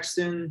and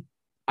Sexton,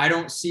 I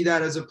don't see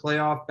that as a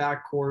playoff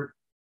backcourt.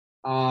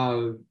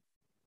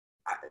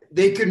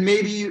 They could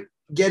maybe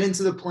get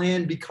into the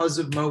plan because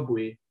of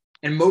Mobley.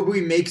 And Mobley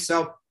makes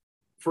up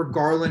for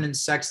Garland and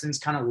Sexton's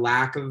kind of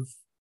lack of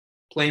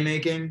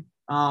playmaking.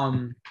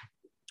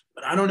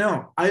 But I don't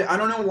know. I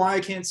don't know why I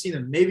can't see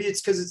them. Maybe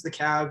it's because it's the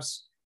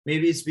Cavs.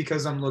 Maybe it's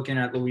because I'm looking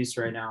at Luis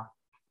right now.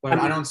 But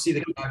I don't see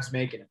the Cavs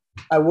making it.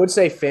 I would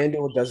say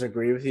FanDuel does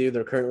agree with you.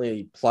 They're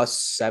currently plus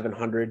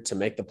 700 to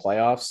make the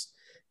playoffs,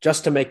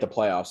 just to make the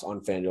playoffs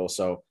on FanDuel.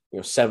 So,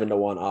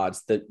 7-1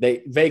 odds.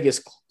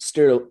 Vegas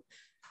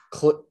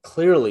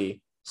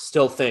clearly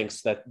still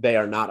thinks that they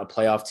are not a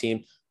playoff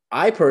team.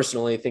 I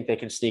personally think they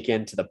can sneak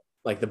into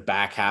the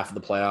back half of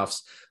the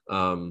playoffs.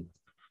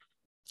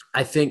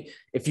 I think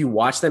if you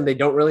watch them, they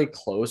don't really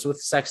close with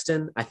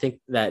Sexton. I think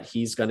that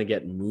he's going to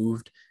get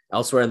moved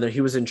elsewhere. And he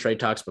was in trade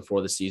talks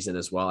before the season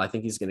as well. I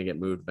think he's going to get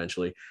moved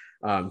eventually.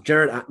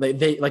 Jared,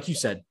 they like you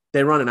said,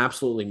 they run an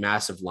absolutely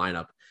massive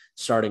lineup,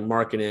 starting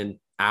Markkanen,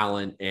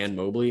 Allen, and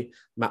Mobley.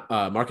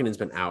 Markkanen's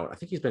been out. I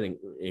think he's been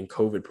in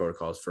COVID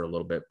protocols for a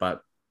little bit,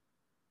 but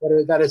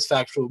that is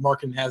factual.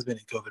 Markkanen has been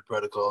in COVID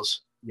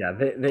protocols. Yeah,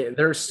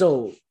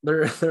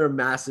 they're a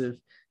massive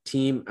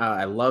team.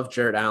 I love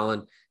Jared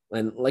Allen.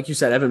 And like you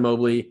said, Evan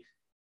Mobley,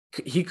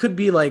 he could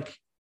be like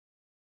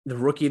the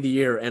rookie of the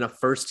year and a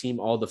first team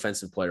all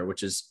defensive player,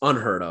 which is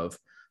unheard of.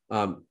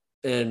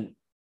 And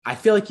I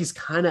feel like he's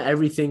kind of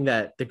everything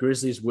that the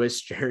Grizzlies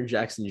wish Jaren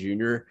Jackson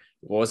Jr.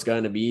 was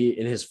going to be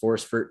in his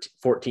first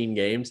 14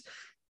 games.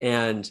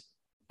 And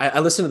I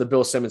listened to the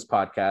Bill Simmons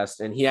podcast,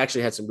 and he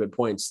actually had some good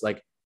points.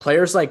 Like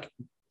players like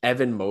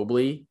Evan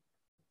Mobley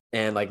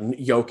and like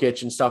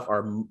Jokic and stuff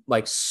are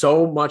like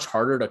so much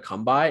harder to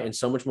come by and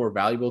so much more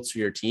valuable to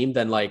your team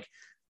than like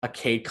a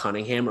Cade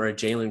Cunningham or a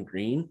Jalen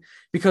Green,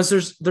 because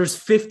there's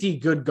 50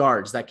 good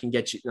guards that can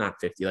get you,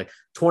 not 50, like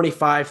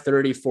 25,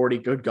 30, 40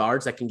 good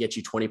guards that can get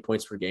you 20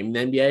 points per game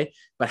in the NBA.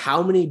 But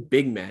how many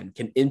big men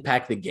can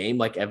impact the game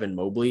like Evan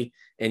Mobley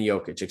and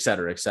Jokic, et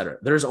cetera, et cetera?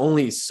 There's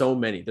only so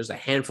many. There's a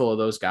handful of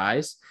those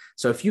guys.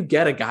 So if you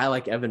get a guy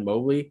like Evan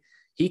Mobley,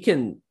 he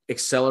can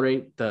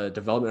accelerate the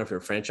development of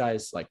your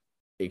franchise like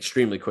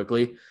extremely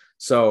quickly.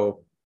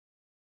 So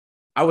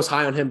I was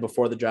high on him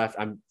before the draft.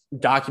 I'm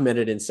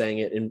documented in saying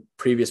it in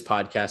previous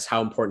podcasts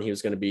how important he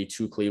was going to be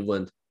to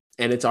Cleveland,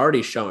 and it's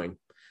already showing.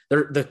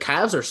 The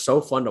Cavs are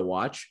so fun to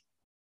watch,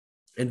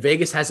 and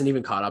Vegas hasn't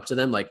even caught up to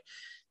them. Like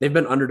they've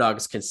been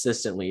underdogs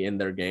consistently in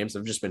their games.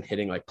 They've just been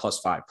hitting like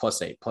 +5,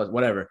 +8, plus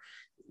whatever.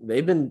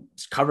 They've been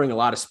covering a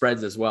lot of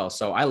spreads as well.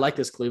 So I like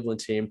this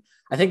Cleveland team.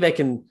 I think they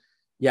can.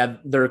 Yeah,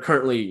 they're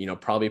currently,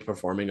 probably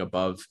performing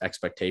above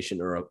expectation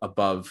or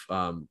above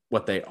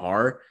what they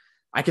are.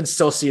 I can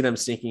still see them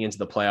sneaking into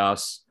the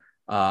playoffs,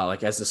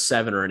 like as a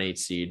 7 or an 8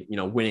 seed,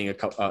 winning a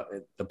couple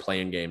the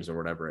play-in games or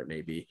whatever it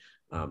may be.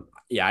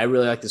 I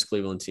really like this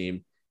Cleveland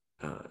team.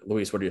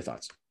 Luis, what are your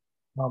thoughts?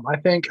 I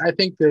think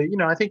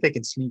they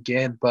can sneak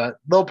in, but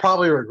they'll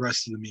probably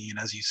regress to the mean,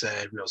 as you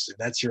said, real soon.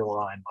 That's your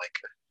line.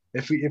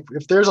 Like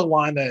if there's a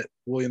line that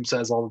William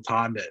says all the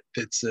time that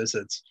fits this,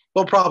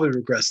 they'll probably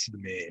regress to the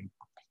mean.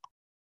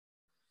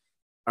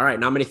 All right,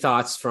 not many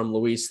thoughts from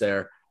Luis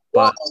there,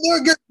 but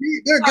they're good.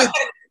 They're good.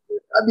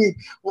 I mean,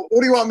 what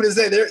do you want me to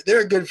say?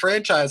 They're a good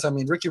franchise. I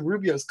mean, Ricky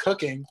Rubio's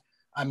cooking.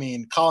 I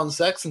mean, Colin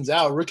Sexton's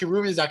out. Ricky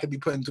Rubio's not going to be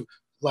put into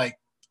like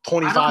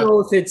 25. I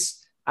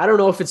don't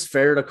know if it's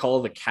fair to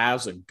call the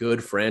Cavs a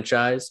good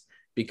franchise,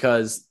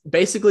 because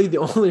basically the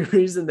only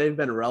reason they've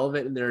been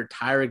relevant in their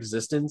entire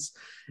existence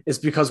is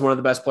because one of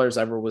the best players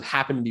ever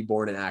happened to be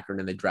born in Akron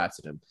and they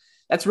drafted him.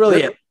 That's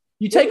really it.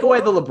 You take away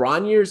the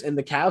LeBron years, and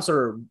the Cavs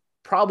are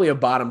probably a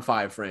bottom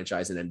 5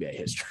 franchise in NBA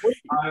history.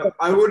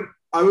 I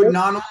would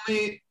not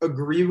only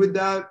agree with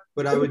that,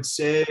 but I would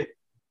say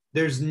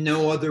there's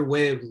no other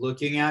way of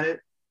looking at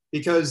it,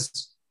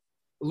 because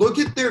look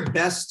at their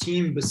best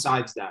team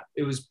besides that.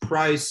 It was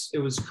Price, it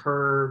was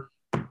Kerr,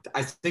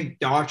 I think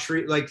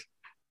Daughtry,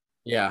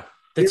 yeah.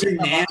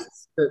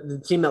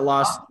 The team that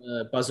lost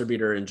the buzzer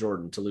beater in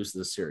Jordan to lose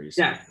this series.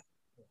 Yeah.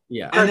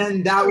 Yeah. And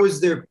then that was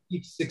their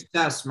peak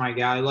success, my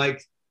guy.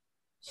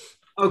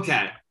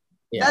 Okay.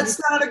 Yeah.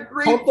 That's not a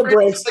great Pump the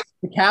brakes.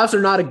 The Cavs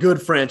are not a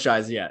good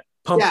franchise yet.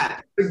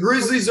 The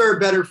Grizzlies are a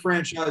better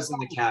franchise than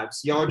the Cavs.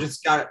 Y'all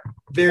just got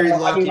very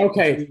lucky.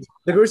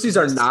 The Grizzlies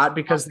are not,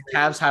 because the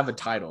Cavs have a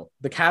title.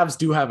 The Cavs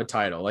do have a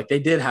title. Like they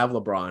did have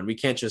LeBron. We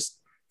can't just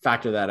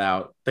factor that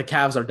out. The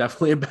Cavs are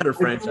definitely a better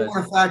franchise. I don't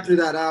want to factor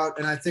that out,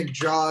 and I think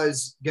Ja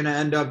is going to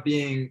end up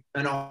being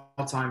an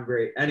all-time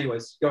great.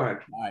 Anyways, go ahead.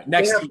 All right,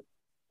 next.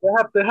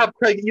 They have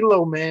Craig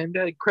Elo, man.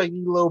 Craig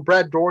Elo.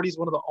 Brad Daugherty's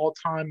one of the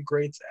all-time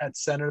greats at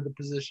center of the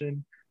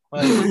position.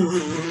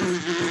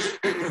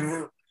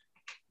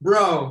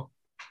 Bro,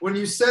 when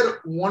you said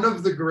one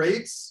of the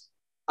greats,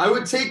 I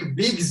would take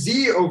Big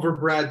Z over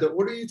Brad.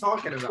 What are you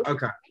talking about?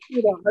 Okay.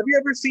 Have you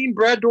ever seen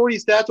Brad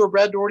Daugherty's stats or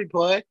Brad Daugherty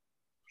play?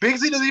 Big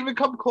Z doesn't even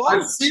come close.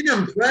 I've seen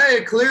him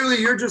play.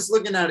 Clearly, you're just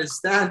looking at his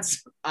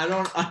stats.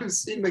 I've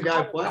seen the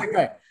guy play.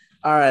 Okay.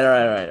 All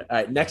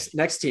right.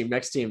 Next team.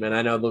 And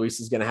I know Luis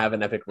is going to have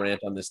an epic rant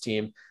on this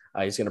team.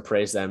 He's going to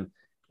praise them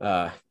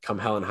come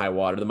hell and high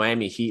water. The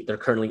Miami Heat, they're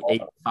currently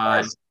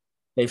 8-5.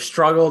 They've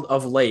struggled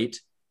of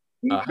late.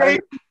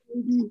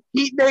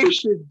 Heat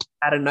Nation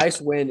had a nice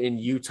win in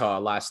Utah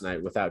last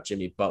night without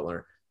Jimmy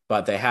Butler,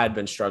 but they had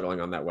been struggling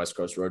on that West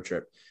Coast road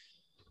trip.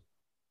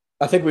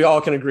 I think we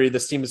all can agree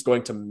this team is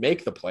going to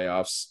make the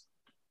playoffs.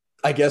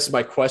 I guess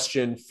my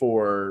question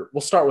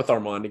we'll start with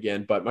Armand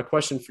again, but my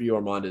question for you,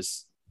 Armand,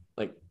 is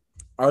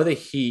are the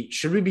Heat,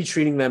 should we be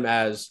treating them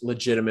as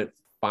legitimate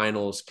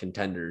finals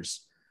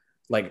contenders?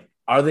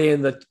 Are they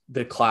in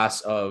the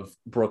class of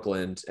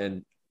Brooklyn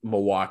and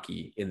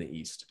Milwaukee in the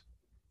East?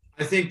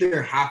 I think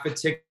they're half a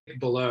tick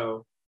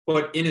below,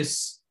 but in a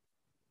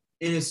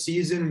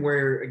season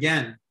where,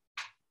 again,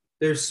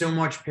 there's so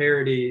much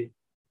parity,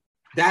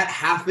 that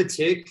half a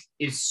tick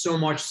is so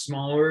much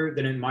smaller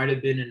than it might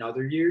have been in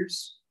other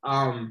years.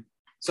 So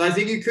I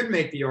think you could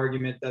make the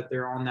argument that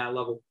they're on that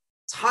level.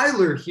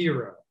 Tyler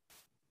Hero,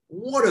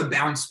 what a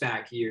bounce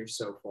back year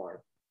so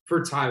far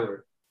for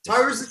Tyler.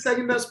 Tyler's the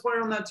second best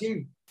player on that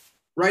team.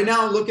 Right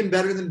now, looking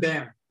better than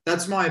Bam.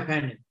 That's my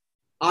opinion.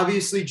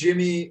 Obviously,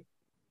 Jimmy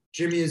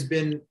has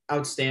been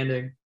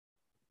outstanding.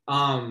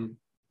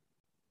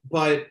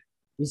 But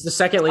he's the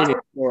second leading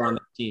scorer on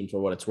the team for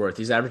what it's worth.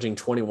 He's averaging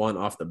 21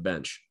 off the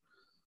bench.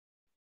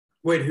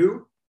 Wait,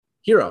 who?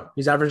 Hero.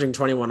 He's averaging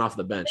 21 off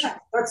the bench. Yeah,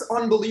 that's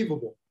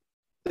unbelievable.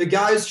 The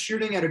guy's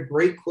shooting at a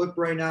great clip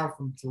right now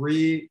from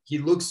 3. He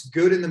looks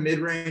good in the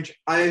mid-range.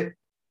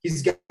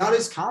 He's got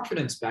his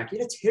confidence back. He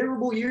had a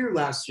terrible year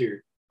last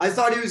year. I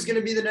thought he was going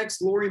to be the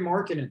next Lauri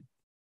Markkanen.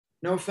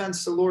 No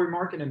offense to Lauri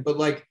Markkanen, but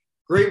like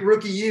great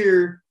rookie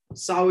year,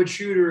 solid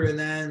shooter, and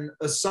then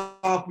a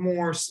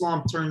sophomore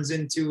slump turns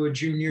into a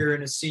junior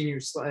and a senior,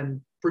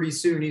 and pretty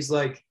soon he's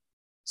like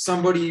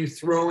somebody you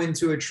throw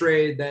into a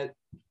trade that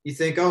you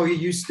think, oh, he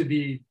used to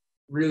be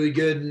really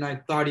good, and I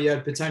thought he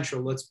had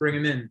potential. Let's bring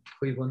him in,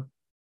 Cleveland.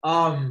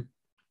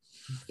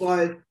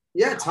 But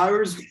yeah,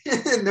 Tyler's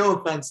no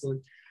offense,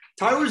 Luke.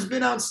 Tyler's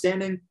been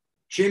outstanding.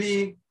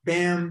 Jimmy,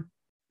 Bam.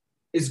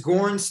 Is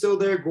Goran still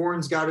there?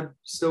 Goran's got to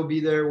still be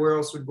there. Where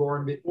else would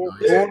Goran be?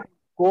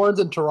 Goran's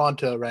in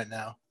Toronto right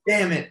now.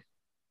 Damn it.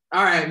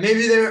 All right.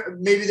 Maybe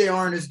they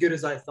aren't as good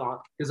as I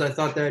thought, because I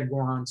thought they had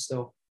Goran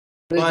still.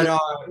 But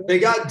they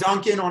got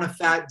Duncan on a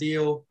fat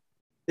deal.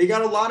 They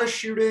got a lot of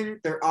shooting.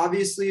 They're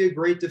obviously a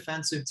great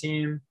defensive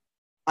team.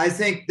 I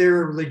think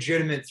they're a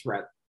legitimate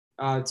threat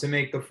to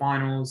make the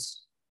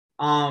finals.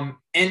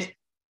 And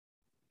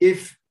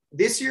if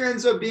this year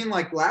ends up being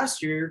like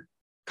last year,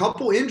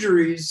 couple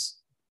injuries,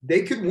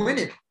 they could win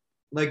it.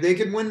 Like, they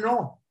could win it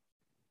all.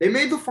 They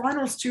made the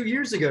finals 2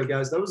 years ago,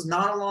 guys. That was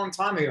not a long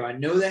time ago. I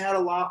know they had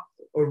a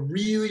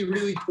really,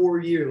 really poor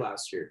year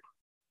last year.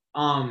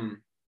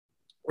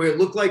 Where it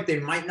looked like they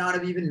might not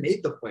have even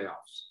made the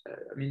playoffs.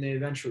 I mean, they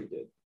eventually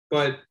did.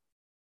 But,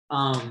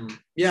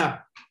 yeah,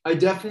 I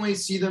definitely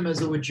see them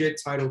as a legit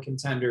title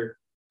contender.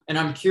 And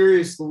I'm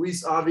curious,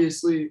 Luis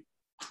obviously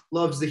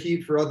loves the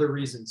Heat for other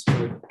reasons.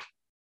 But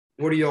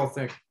what do y'all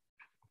think?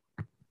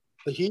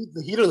 The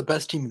Heat are the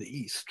best team in the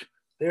East.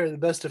 They're the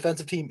best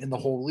defensive team in the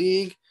whole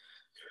league.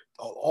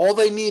 All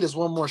they need is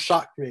one more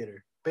shot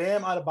creator.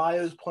 Bam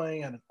Adebayo is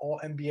playing at an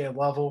all-NBA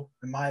level,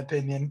 in my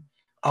opinion.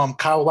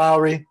 Kyle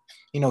Lowry,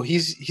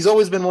 he's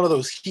always been one of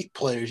those Heat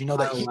players.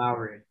 That Heat,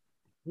 Lowry.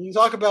 When you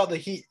talk about the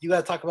Heat, you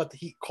got to talk about the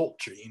Heat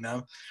culture.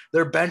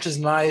 Their bench is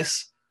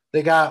nice.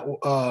 They got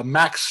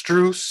Max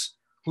Strus,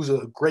 who's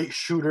a great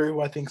shooter, who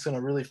I think is going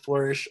to really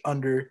flourish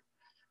under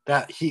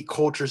that Heat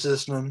culture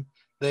system.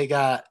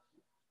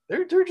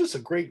 They're just a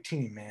great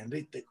team, man.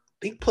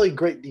 They play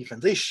great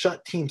defense. They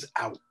shut teams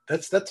out.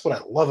 That's what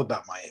I love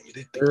about Miami.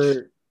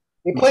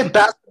 They play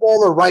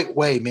basketball the right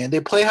way, man.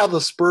 They play how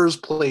the Spurs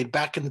played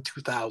back in the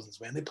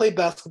 2000s, man. They play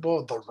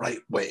basketball the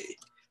right way.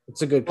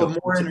 It's a good but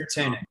more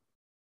entertaining.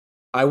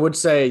 I would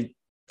say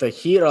the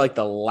Heat are like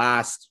the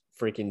last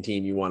freaking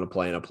team you want to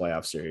play in a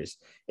playoff series.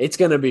 It's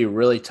going to be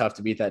really tough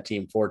to beat that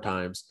team 4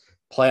 times.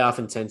 Playoff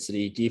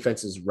intensity,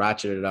 defense is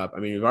ratcheted up. I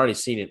mean, we've already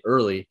seen it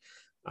early.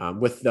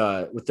 With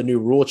the new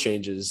rule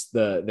changes,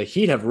 the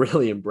Heat have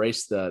really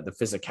embraced the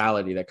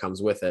physicality that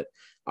comes with it.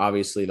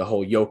 Obviously, the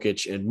whole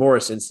Jokic and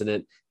Morris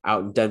incident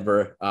out in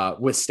Denver,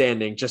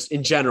 withstanding just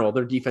in general,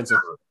 their defense is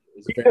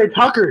very,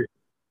 Tucker.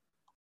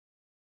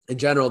 In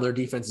general, their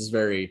defense is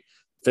very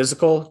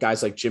physical.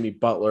 Guys like Jimmy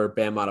Butler,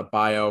 Bam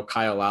Adebayo,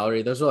 Kyle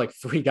Lowry, those are like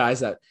 3 guys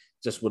that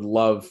just would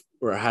love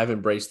or have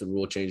embraced the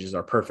rule changes,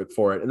 are perfect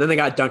for it. And then they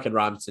got Duncan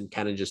Robinson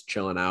kind of just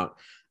chilling out,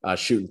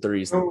 shooting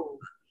threes. Oh.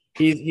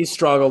 He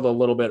struggled a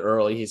little bit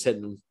early. He's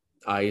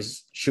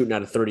shooting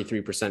at a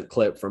 33%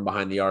 clip from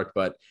behind the arc,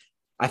 but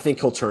I think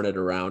he'll turn it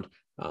around.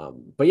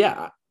 But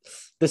yeah,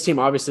 this team,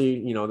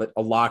 obviously,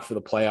 a lock for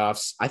the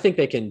playoffs. I think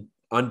they can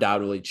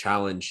undoubtedly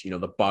challenge,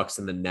 the Bucks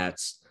and the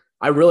Nets.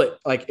 I really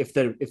like if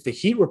the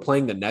Heat were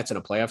playing the Nets in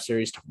a playoff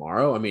series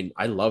tomorrow. I mean,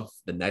 I love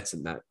the Nets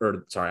in that,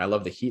 I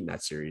love the Heat in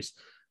that series.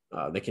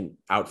 They can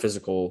out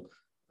physical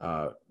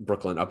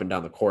Brooklyn up and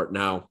down the court.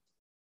 Now,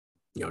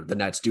 the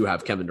Nets do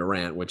have Kevin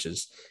Durant, which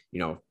is,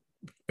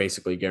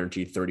 basically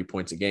guaranteed 30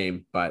 points a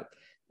game, but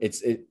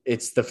it's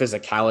the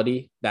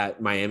physicality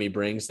that Miami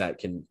brings that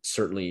can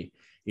certainly,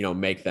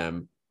 make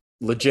them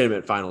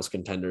legitimate finals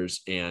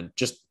contenders, and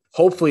just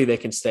hopefully they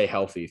can stay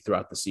healthy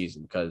throughout the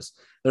season, because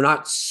they're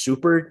not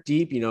super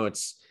deep.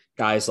 It's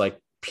guys like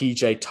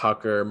PJ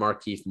Tucker,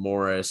 Markieff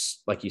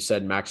Morris, like you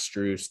said, Max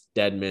Strus,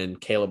 Dedmon,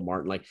 Caleb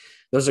Martin. Like,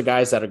 those are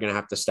guys that are going to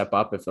have to step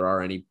up if there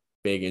are any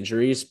big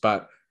injuries,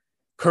 but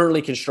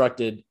currently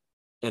constructed,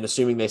 and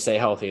assuming they stay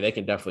healthy, they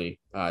can definitely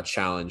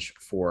challenge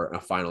for a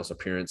finals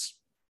appearance.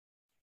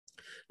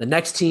 The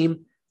next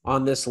team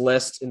on this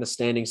list in the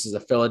standings is the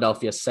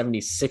Philadelphia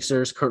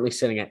 76ers, currently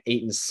sitting at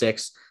 8-6,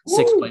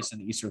 sixth place in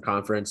the Eastern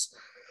Conference.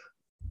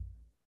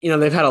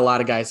 They've had a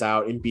lot of guys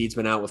out. Embiid's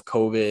been out with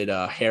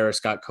COVID. Harris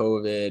got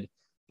COVID.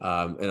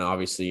 And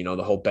obviously,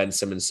 the whole Ben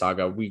Simmons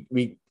saga.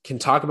 We can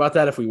talk about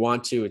that if we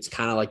want to. It's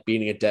kind of like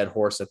beating a dead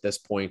horse at this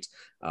point.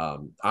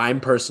 I'm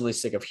personally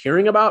sick of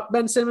hearing about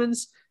Ben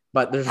Simmons,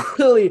 but there's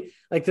really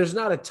there's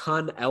not a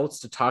ton else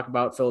to talk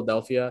about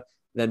Philadelphia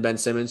than Ben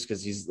Simmons,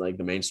 because he's like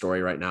the main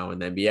story right now in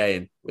the NBA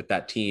and with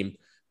that team.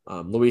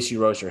 Luis,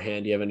 you rose your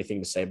hand. Do you have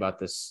anything to say about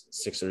this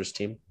Sixers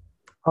team?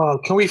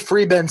 Can we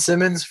free Ben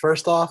Simmons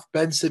first off?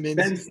 Ben Simmons.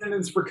 Ben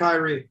Simmons for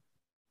Kyrie.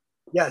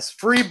 Yes,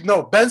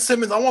 Ben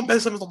Simmons. I want Ben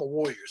Simmons on the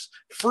Warriors.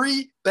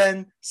 Free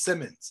Ben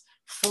Simmons.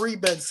 Free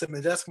Ben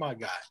Simmons. That's my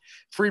guy.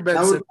 Free Ben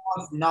Simmons. That would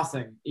cost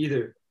nothing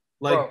either.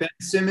 Ben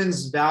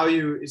Simmons'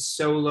 value is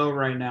so low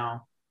right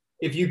now.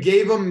 If you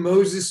gave him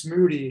Moses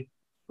Moody,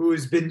 who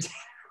has been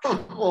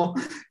terrible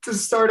to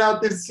start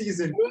out this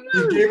season,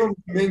 you gave him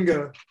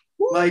Kuminga,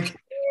 Like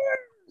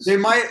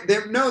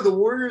the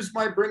Warriors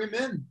might bring him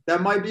in.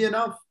 That might be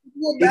enough.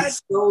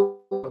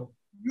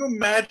 You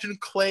imagine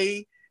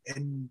Clay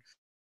and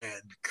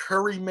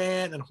Curry,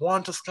 man, and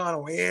Juan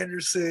Toscano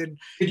Anderson.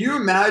 Could you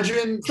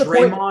imagine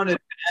Draymond and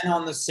Ben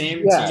on the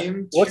same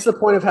team? What's the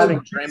point of having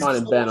Draymond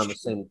and Ben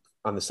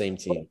on the same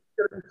team?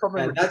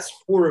 That's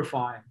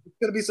horrifying.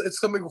 It's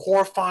gonna be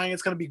horrifying.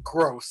 It's gonna be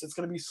gross. It's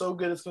gonna be so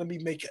good. It's gonna be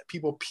make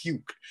people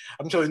puke.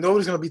 I'm telling you,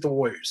 nobody's gonna beat the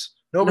Warriors.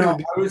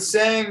 I was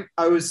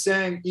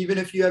saying, even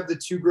if you have the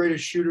two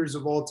greatest shooters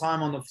of all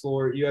time on the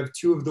floor, you have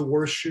two of the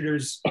worst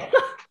shooters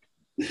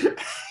in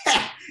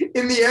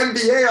the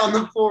NBA on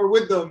the floor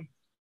with them.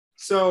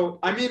 So,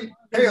 I mean,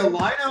 hey, a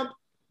lineup.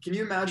 Can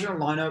you imagine a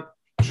lineup?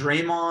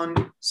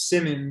 Draymond,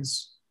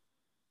 Simmons,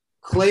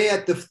 Clay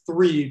at the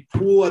 3,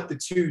 Poole at the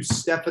 2,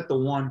 Steph at the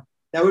 1.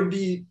 That would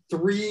be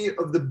 3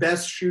 of the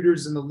best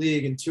shooters in the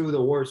league and 2 of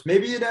the worst.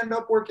 Maybe it'd end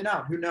up working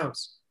out. Who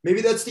knows?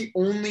 Maybe that's the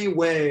only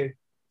way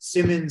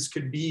Simmons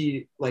could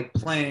be like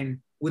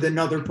playing with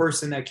another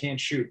person that can't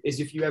shoot, is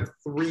if you have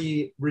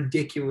 3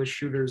 ridiculous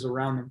shooters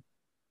around them.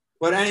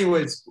 But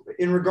anyways,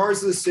 in regards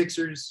to the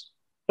Sixers,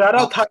 shout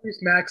out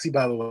Tyrese Maxey,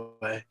 by the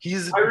way.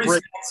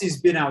 Tyrese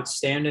Maxey's been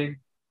outstanding.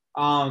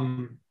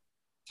 Tyrese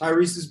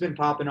has been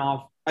popping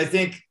off. I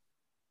think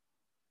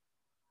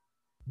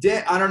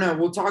I don't know.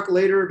 We'll talk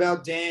later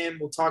about Dame.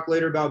 We'll talk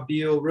later about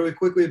Beal. Really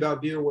quickly about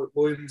Beal, what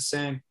William was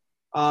saying.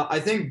 I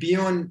think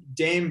Beal and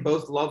Dame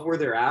both love where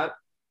they're at.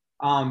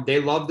 They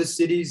love the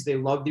cities. They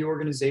love the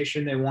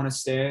organization. They want to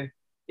stay.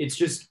 It's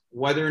just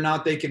whether or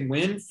not they can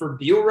win. For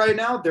Beal right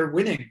now, they're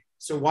winning.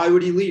 So why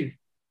would he leave?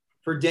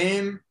 For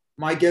Dame,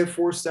 might get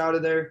forced out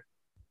of there.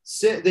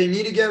 They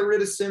need to get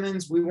rid of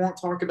Simmons. We won't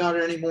talk about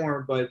it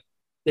anymore, but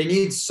they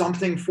need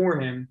something for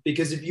him,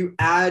 because if you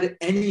add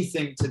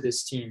anything to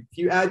this team, if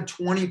you add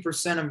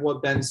 20% of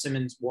what Ben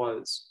Simmons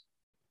was,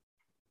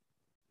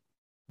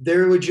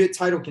 they're a legit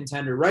title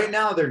contender. Right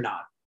now, they're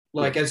not.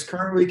 Like, as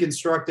currently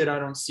constructed, I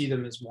don't see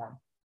them as one.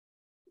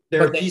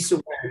 They're a piece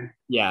away.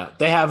 Yeah,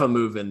 they have a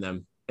move in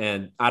them,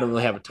 and I don't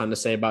really have a ton to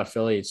say about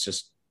Philly.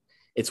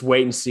 It's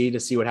wait and see to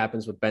see what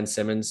happens with Ben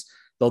Simmons.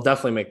 They'll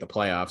definitely make the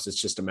playoffs.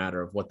 It's just a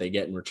matter of what they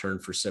get in return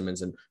for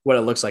Simmons and what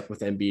it looks like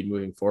with Embiid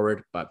moving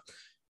forward. But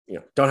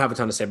don't have a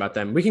ton to say about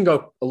them. We can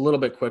go a little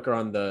bit quicker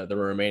on the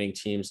remaining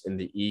teams in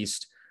the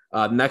East.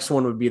 Next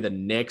one would be the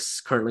Knicks,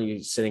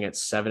 currently sitting at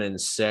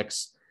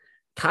 7-6,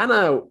 kind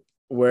of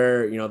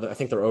where, I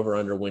think their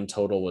over-under win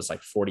total was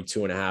like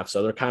 42.5.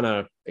 So they're kind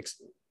of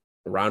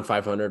around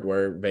 500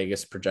 where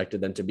Vegas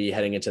projected them to be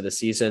heading into the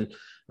season.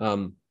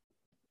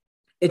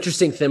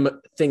 Interesting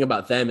thing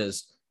about them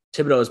is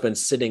Thibodeau has been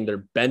sitting their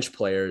bench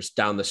players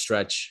down the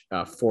stretch,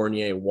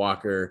 Fournier,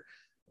 Walker.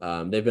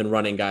 They've been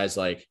running guys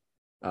like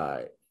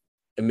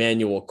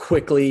Emmanuel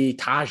Quickly,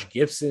 Taj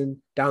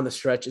Gibson down the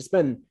stretch. It's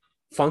been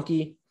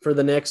funky for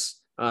the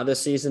Knicks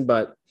this season,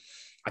 but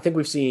I think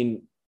we've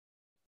seen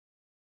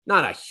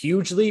not a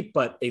huge leap,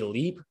 but a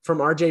leap from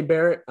RJ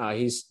Barrett.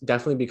 He's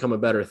definitely become a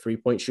better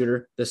 3-point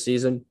shooter this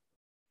season.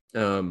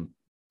 But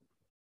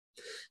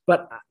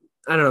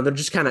I don't know. They're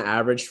just kind of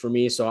average for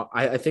me. So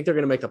I think they're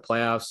going to make the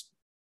playoffs,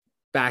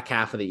 back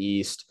half of the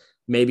East,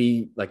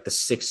 maybe like the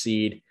 6th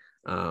seed.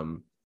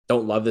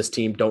 Don't love this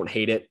team. Don't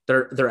hate it.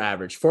 They're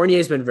average. Fournier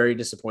has been very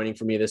disappointing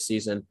for me this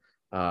season.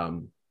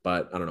 But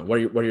I don't know. What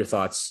are your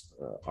thoughts,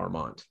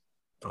 Armand,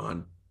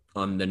 on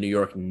the New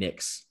York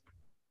Knicks?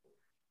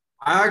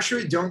 I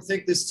actually don't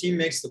think this team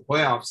makes the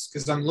playoffs,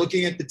 because I'm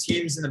looking at the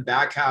teams in the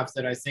back half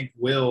that I think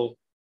will,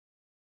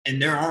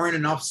 and there aren't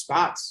enough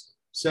spots.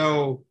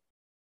 So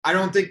I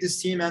don't think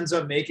this team ends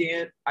up making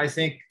it. I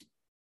think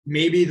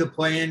maybe the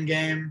play-in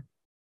game.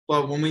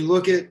 But when we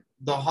look at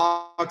the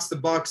Hawks, the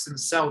Bucks, and the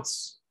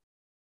Celtics,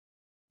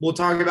 we'll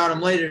talk about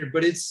them later.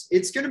 But it's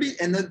going to be –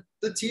 and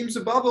the teams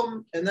above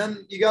them, and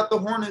then you got the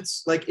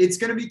Hornets. Like, it's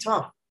going to be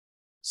tough.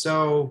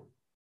 So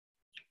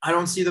I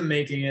don't see them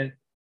making it.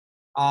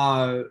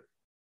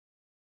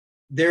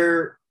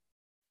 They're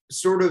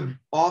sort of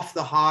off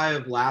the high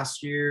of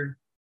last year,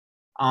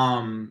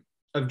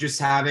 of just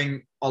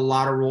having a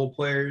lot of role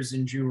players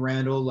in Drew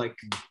Randall, like,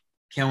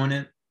 killing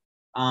it.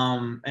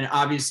 And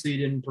obviously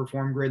didn't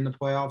perform great in the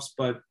playoffs,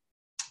 but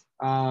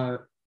I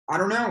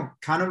don't know,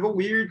 kind of a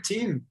weird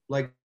team.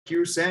 Like you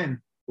were saying,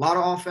 a lot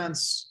of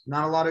offense,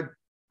 not a lot of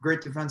great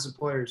defensive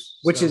players.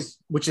 Which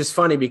is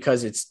funny,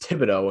 because it's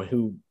Thibodeau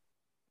who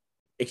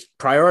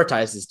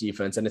prioritizes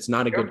defense, and it's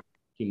not a good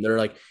team. They're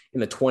like in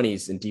the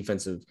 20s in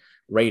defensive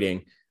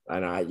rating.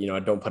 And I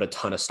don't put a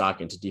ton of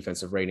stock into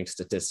defensive rating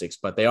statistics,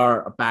 but they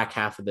are a back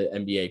half of the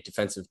NBA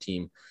defensive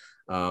team.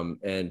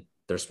 And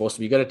they're supposed to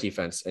be good at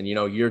defense. And,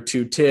 year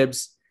 2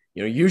 Tibbs,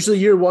 usually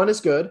year 1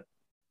 is good,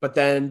 but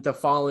then the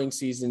following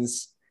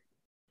season's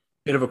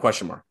bit of a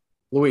question mark.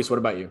 Luis, what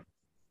about you?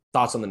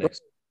 Thoughts on the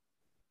Knicks?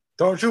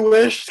 Don't you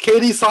wish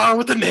KD signed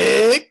with the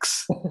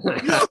Knicks? We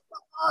outside.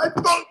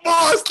 Fuck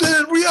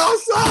Boston. We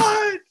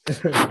outside.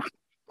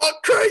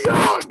 Fuck Trae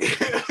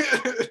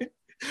Young.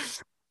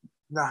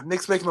 Nah,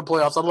 Knicks making the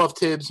playoffs. I love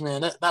Tibbs,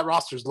 man. That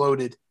roster's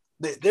loaded.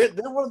 They're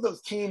one of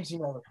those teams,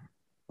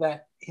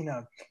 that,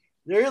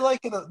 They're like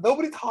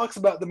nobody talks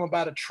about them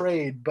about a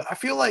trade, but I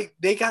feel like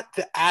they got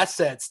the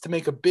assets to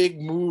make a big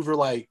move or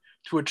like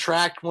to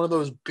attract one of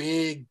those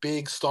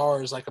big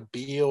stars like a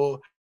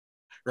Beal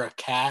or a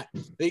Cat.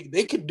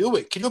 They could do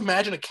it. Can you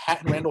imagine a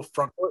Cat and Randall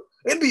front court?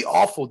 It'd be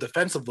awful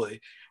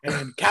defensively,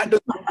 and Cat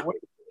doesn't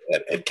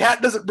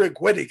bring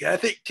winning. And I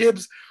think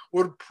Tibbs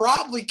would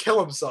probably kill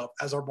himself,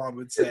 as Armand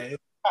would say.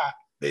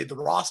 Made the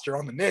roster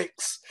on the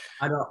Knicks.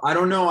 I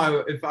don't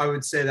know if I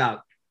would say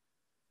that,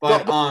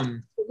 but it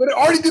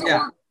already didn't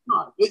work.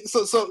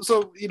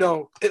 So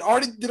it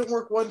already didn't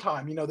work one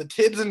time.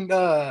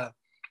 The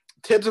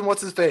Tibbs and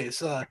what's his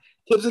face,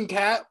 Tibbs and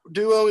Cat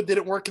duo, it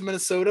didn't work in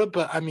Minnesota.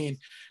 But I mean,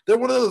 they're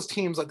one of those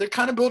teams like they're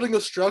kind of building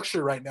a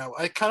structure right now.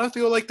 I kind of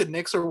feel like the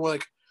Knicks are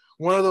like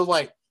one of those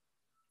like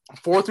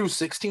 4 through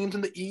 6 teams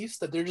in the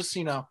East that they're just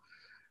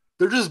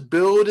they're just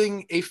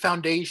building a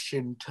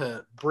foundation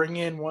to bring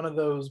in one of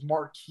those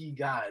marquee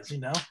guys.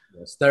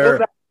 Yes,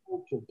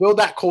 build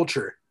that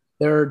culture.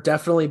 They're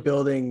definitely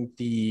building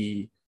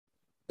the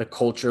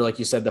culture, like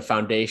you said, the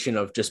foundation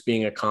of just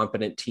being a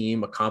competent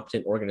team, a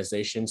competent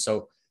organization.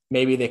 So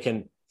maybe they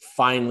can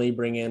finally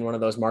bring in one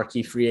of those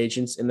marquee free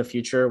agents in the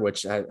future,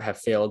 which have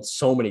failed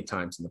so many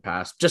times in the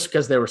past, just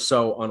because they were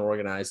so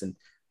unorganized and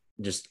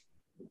just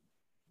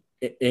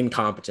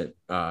incompetent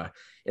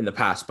in the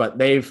past. But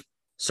they've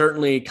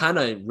certainly kind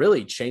of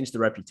really changed the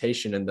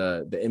reputation and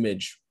the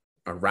image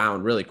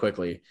around really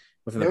quickly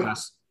within the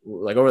past,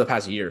 like over the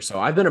past year. So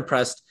I've been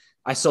impressed.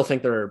 I still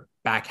think they're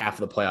back half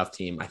of the playoff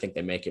team. I think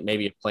they make it,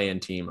 maybe a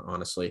play-in team,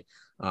 honestly.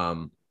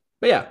 But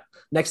yeah,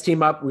 next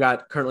team up, we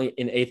got currently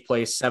in 8th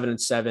place,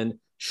 7-7,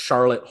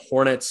 Charlotte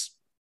Hornets,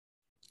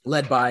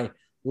 led by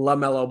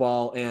LaMelo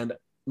Ball and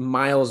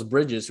Miles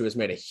Bridges, who has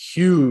made a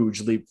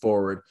huge leap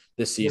forward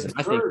this season.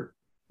 I think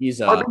he's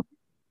a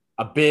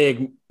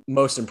big,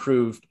 most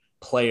improved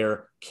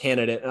player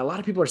candidate. And a lot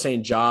of people are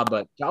saying Ja,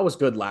 but Ja was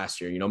good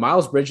last year.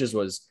 Miles Bridges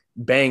was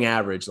bang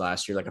average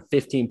last year, like a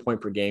 15-point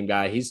per game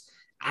guy. He's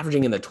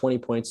averaging in the 20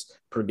 points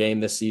per game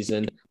this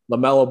season.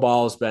 LaMelo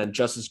Ball has been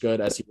just as good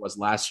as he was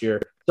last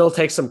year. Still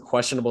takes some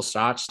questionable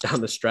shots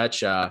down the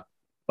stretch,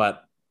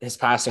 but his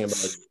passing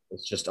ability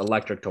is just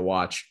electric to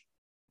watch.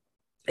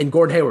 And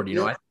Gordon Hayward,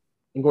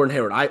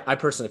 I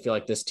personally feel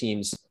like this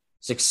team's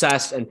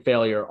success and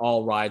failure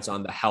all rides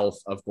on the health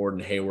of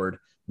Gordon Hayward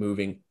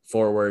moving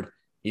forward.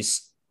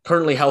 He's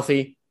currently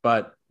healthy,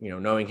 but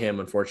knowing him,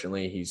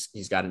 unfortunately, he's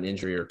got an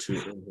injury or two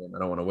in him. I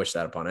don't want to wish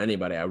that upon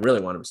anybody. I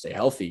really want him to stay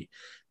healthy,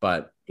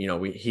 but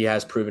he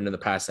has proven in the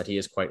past that he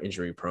is quite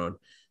injury prone.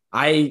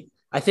 I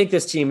think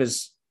this team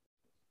is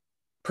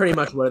pretty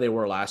much where they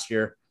were last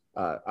year,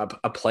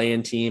 a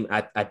play-in team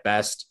at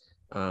best,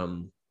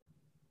 and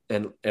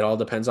it all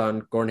depends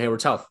on Gordon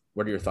Hayward's health.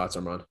 What are your thoughts,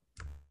 Armand?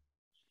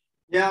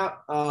 Yeah,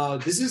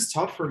 this is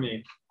tough for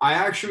me. I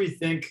actually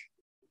think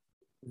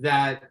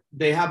that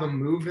they have a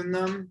move in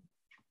them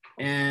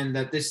and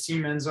that this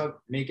team ends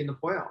up making the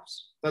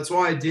playoffs. That's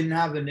why I didn't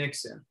have the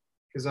Knicks in,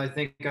 because I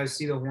think I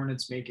see the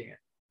Hornets making it.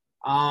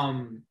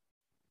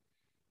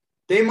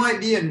 They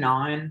might be a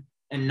 9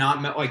 and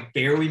not like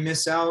barely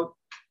miss out,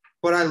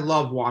 but I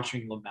love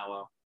watching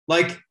LaMelo.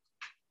 Like,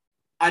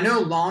 I know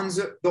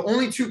Lonzo, the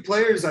only 2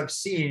 players I've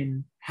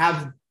seen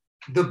have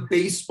the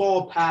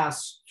baseball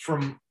pass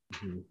from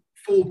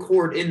full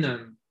court in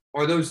them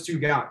are those 2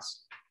 guys.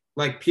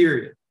 Like,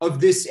 period,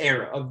 of this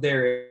era, of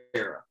their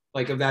era,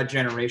 like of that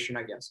generation,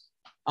 I guess.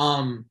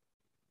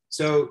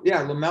 So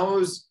yeah,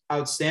 LaMelo's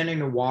outstanding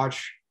to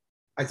watch.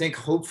 I think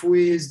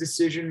hopefully his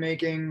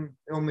decision-making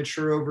will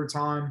mature over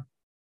time.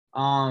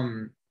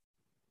 Gordon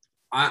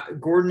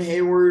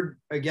Hayward,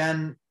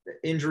 again,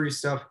 injury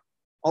stuff.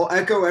 I'll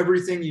echo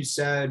everything you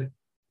said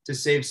to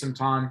save some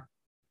time.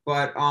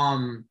 But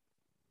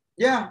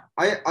yeah,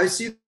 I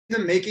see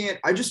them making it.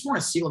 I just want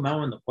to see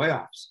LaMelo in the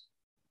playoffs.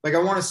 Like, I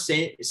want to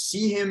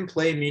see him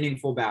play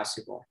meaningful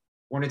basketball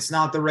when it's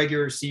not the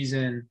regular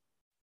season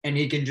and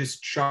he can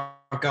just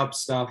chuck up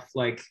stuff.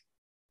 Like,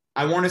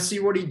 I want to see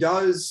what he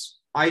does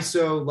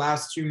ISO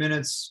last 2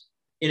 minutes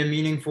in a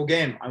meaningful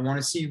game. I want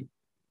to see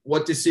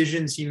what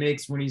decisions he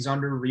makes when he's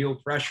under real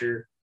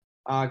pressure,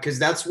 because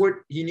that's what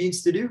he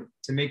needs to do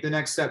to make the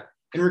next step.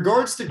 In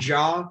regards to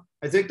Ja,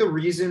 I think the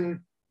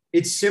reason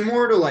it's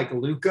similar to like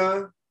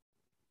Luka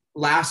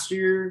last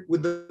year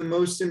with the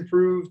most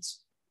improved.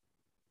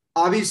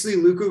 Obviously,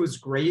 Luka was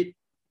great,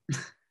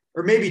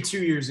 or maybe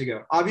 2 years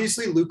ago.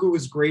 Obviously, Luka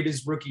was great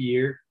his rookie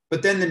year,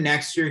 but then the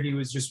next year he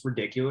was just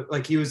ridiculous.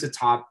 Like, he was a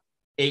top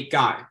 8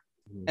 guy,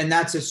 and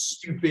that's a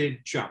stupid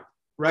jump,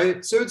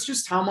 right? So it's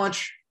just how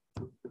much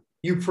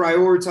you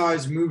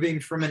prioritize moving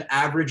from an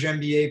average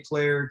NBA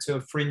player to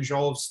a fringe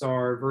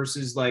all-star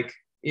versus like,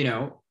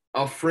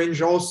 a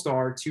fringe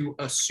all-star to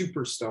a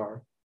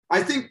superstar.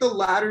 I think the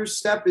latter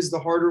step is the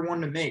harder one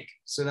to make.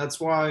 So that's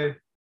why,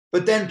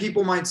 but then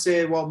people might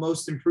say, well,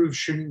 most improved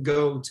shouldn't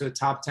go to a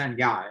top 10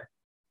 guy.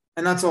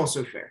 And that's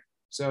also fair.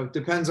 So it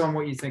depends on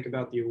what you think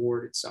about the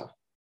award itself.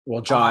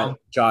 Well,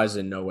 Ja is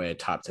in no way a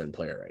top 10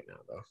 player right now,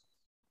 though.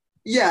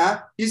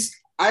 Yeah,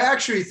 I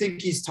actually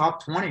think he's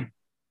top 20.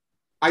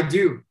 I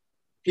do.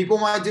 People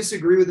might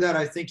disagree with that.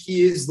 I think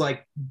he is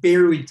like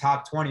barely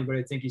top 20, but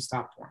I think he's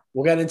top 20.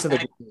 We'll get into the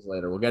Grizzlies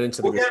later. We'll get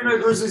into the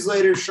Grizzlies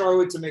later.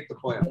 Charlotte to make the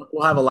playoff.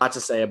 We'll have a lot to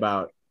say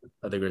about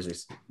the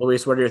Grizzlies.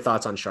 Luis, what are your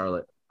thoughts on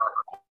Charlotte?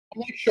 I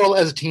like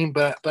Charlotte as a team,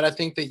 but I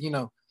think that,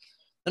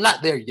 they're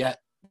not there yet.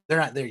 They're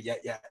not there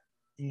yet.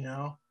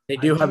 They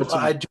do have a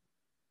team.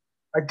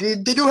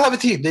 They do have a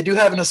team. They do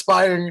have an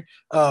aspiring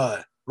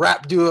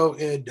rap duo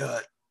in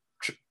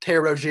Terry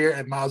Rozier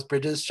and Miles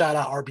Bridges. Shout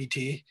out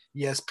RBT,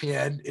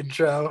 ESPN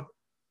intro.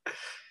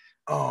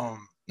 No,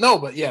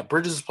 but yeah,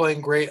 Bridges is playing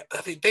great. I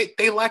think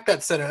they lack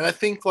that center. And I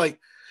think like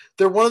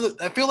they're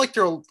I feel like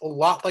they're a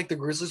lot like the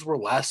Grizzlies were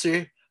last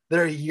year.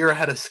 They're a year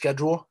ahead of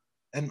schedule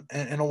in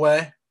a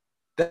way.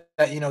 That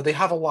they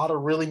have a lot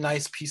of really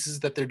nice pieces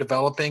that they're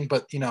developing,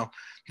 but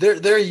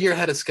they're a year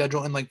ahead of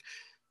schedule, and like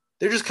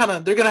they're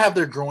gonna have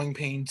their growing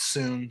pains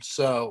soon.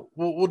 So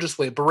we'll just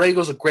wait.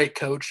 Borrego's a great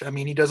coach. I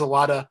mean, he does a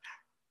lot of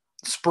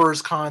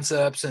Spurs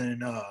concepts,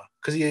 and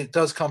because he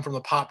does come from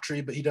the pop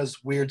tree, but he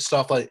does weird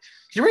stuff like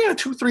he ran a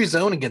 2-3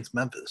 zone against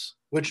Memphis,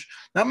 which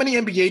not many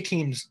NBA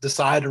teams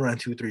decide to run a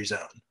 2-3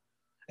 zone,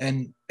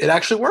 and it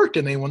actually worked,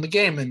 and they won the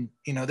game. And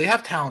they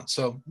have talent,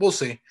 so we'll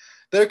see.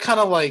 They're kind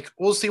of like,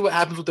 we'll see what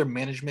happens with their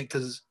management,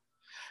 because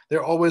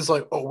they're always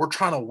like, oh, we're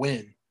trying to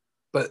win,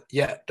 but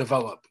yet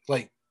develop.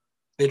 Like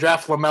they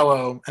draft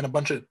LaMelo and a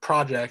bunch of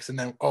projects, and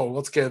then, oh,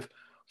 let's give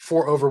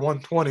 4 over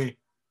 120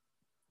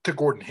 to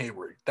Gordon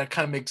Hayward. That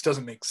kind of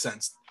doesn't make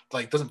sense.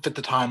 Like doesn't fit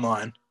the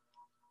timeline.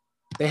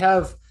 They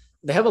have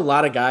a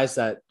lot of guys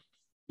that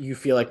you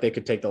feel like they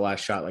could take the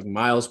last shot, like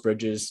Miles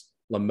Bridges,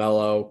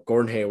 LaMelo,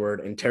 Gordon Hayward,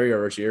 and Terry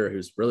Rozier,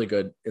 who's really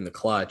good in the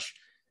clutch.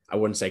 I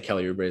wouldn't say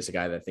Kelly Oubre is a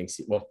guy that thinks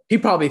he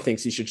probably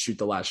thinks he should shoot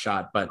the last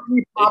shot, but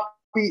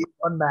Poppy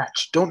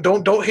unmatched.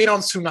 Don't hate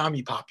on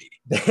Tsunami Poppy.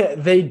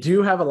 They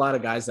do have a lot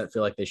of guys that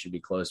feel like they should be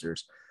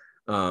closers.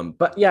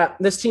 But yeah,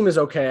 this team is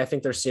okay. I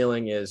think their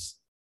ceiling is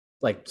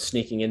like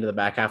sneaking into the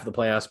back half of the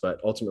playoffs, but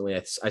ultimately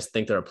I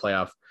think they're a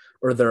playoff,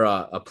 or they're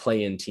a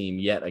play-in team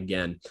yet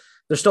again.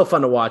 They're still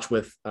fun to watch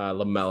with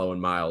LaMelo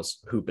and Miles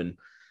hooping.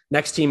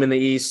 Next team in the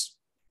East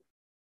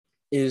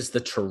is the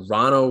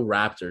Toronto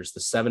Raptors,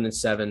 the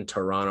 7-7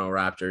 Toronto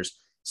Raptors.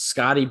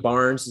 Scotty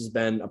Barnes has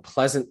been a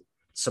pleasant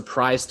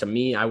surprise to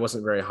me. I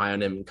wasn't very high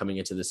on him coming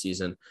into the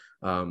season.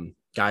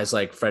 Guys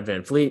like Fred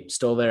VanVleet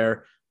still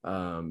there.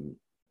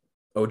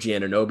 OG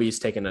Anunoby's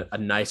taken a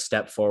nice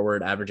step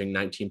forward, averaging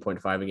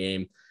 19.5 a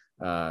game.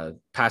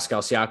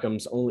 Pascal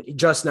Siakam's only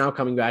just now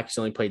coming back. He's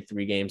only played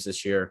 3 games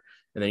this year.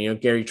 And then,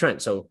 Gary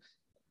Trent. So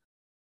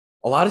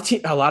a lot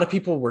of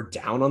people were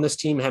down on this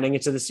team heading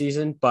into the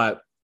season,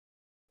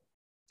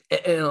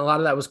 and a lot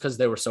of that was because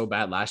they were so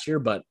bad last year,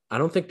 but I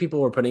don't think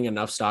people were putting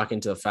enough stock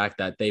into the fact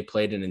that they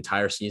played an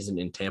entire season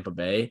in Tampa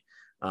Bay,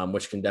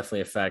 which can definitely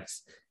affect,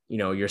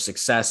 your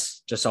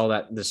success, just all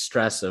that, the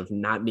stress of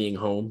not being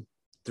home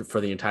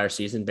for the entire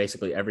season,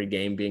 basically every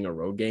game being a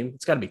road game.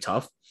 It's got to be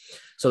tough.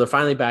 So they're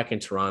finally back in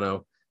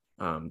Toronto.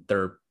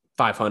 They're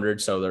 500,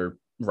 so they're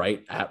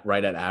right at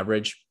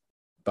average,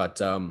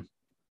 but I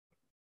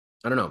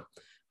don't know.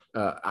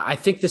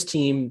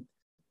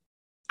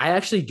 I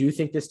actually do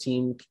think this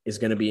team is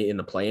going to be in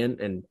the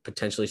play-in and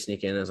potentially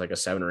sneak in as like a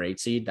 7 or 8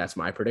 seed. That's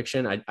my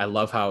prediction. I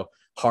love how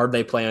hard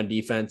they play on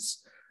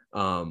defense.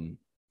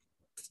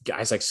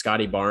 Guys like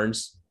Scotty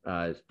Barnes,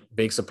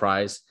 big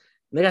surprise.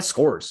 And they got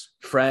scores.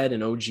 Fred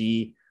and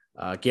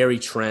OG, Gary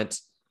Trent,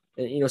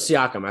 and,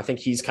 Siakam. I think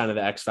he's kind of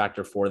the X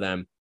factor for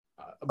them.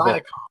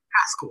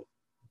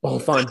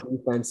 Both on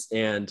defense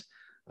and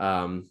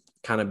kind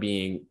of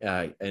being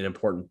an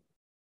important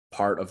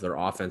part of their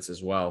offense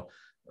as well.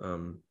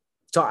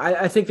 So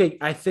I think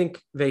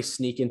they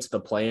sneak into the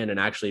play-in and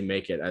actually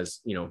make it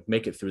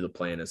through the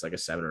play-in as like a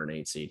 7 or an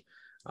 8 seed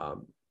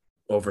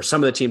over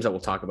some of the teams that we'll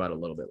talk about a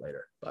little bit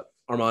later. But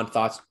Armand,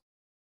 thoughts?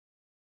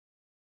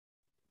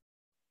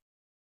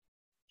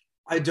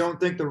 I don't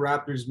think the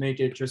Raptors make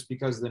it just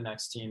because of the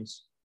next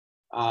teams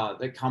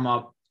that come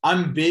up.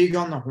 I'm big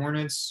on the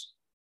Hornets,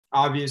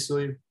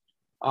 obviously.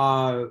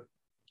 I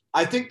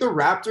think the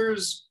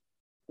Raptors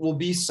will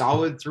be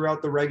solid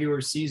throughout the regular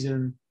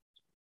season.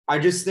 I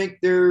just think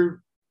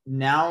they're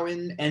now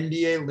in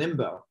NBA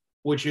limbo,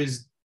 which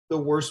is the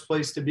worst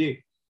place to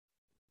be.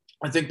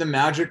 I think the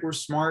Magic were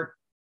smart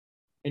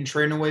in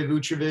trading away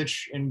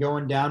Vucevic and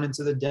going down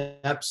into the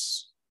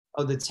depths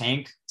of the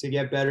tank to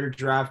get better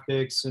draft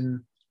picks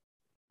and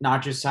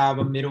not just have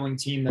a middling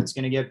team that's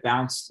going to get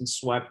bounced and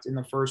swept in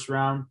the first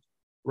round.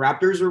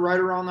 Raptors are right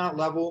around that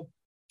level.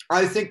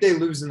 I think they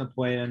lose in the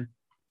play-in.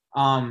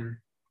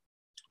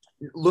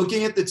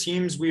 Looking at the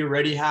teams we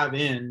already have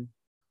in,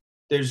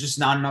 there's just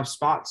not enough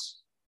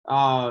spots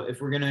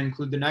if we're going to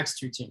include the next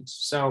 2 teams.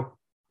 So,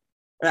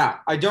 yeah,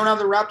 I don't have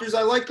the Raptors.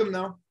 I like them,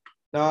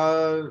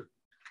 though.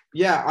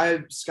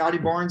 Scotty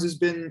Barnes has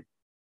been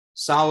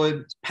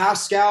solid.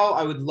 Pascal,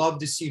 I would love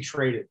to see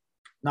traded.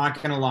 Not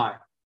going to lie.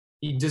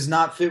 He does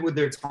not fit with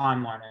their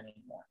timeline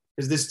anymore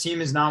because this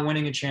team is not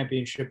winning a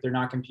championship. They're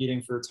not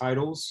competing for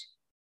titles.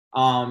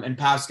 And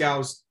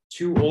Pascal's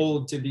too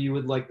old to be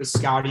with, like, the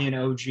Scotty and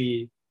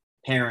OG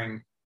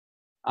pairing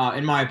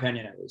in my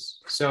opinion at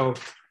least. So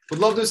would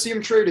love to see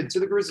him traded to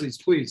the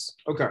Grizzlies, please.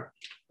 Okay,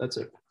 that's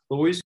it.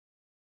 Luis?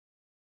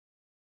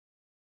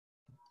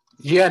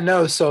 Yeah,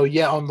 no. So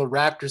yeah, on the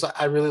Raptors,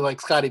 I really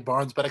like Scotty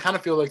Barnes, but I kind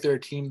of feel like they're a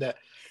team that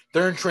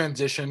they're in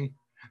transition.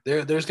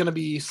 There's going to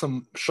be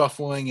some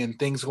shuffling and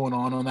things going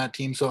on that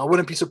team. So I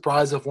wouldn't be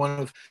surprised if one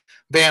of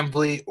Van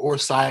Vliet or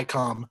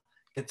Siakam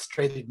gets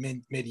traded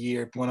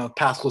mid-year. One of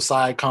Pascal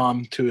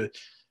Siakam to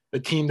a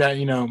team that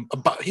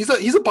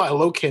he's a buy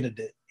low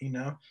candidate.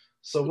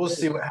 So we'll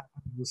see what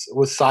happens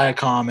with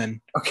Siakam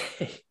and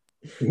Okay.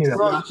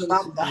 Bro,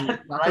 stop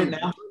that right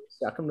now.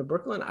 Siakam to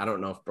Brooklyn. I don't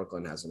know if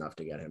Brooklyn has enough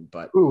to get him,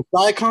 but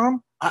Siakam.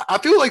 I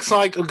feel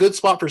like a good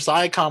spot for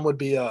Siakam would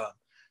be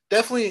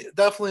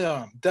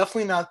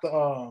definitely not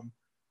the.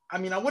 I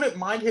mean, I wouldn't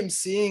mind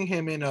seeing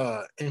him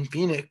in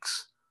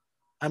Phoenix.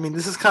 I mean,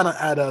 this is kind of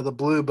out of the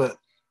blue, but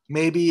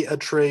maybe a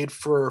trade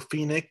for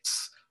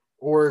Phoenix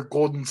or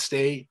Golden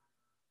State.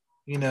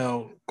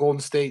 Golden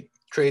State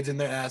trades in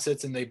their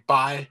assets and they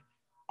buy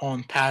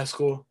on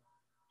Pascal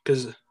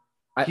because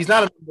he's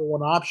not a number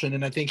one option,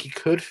 and I think he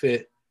could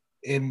fit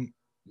in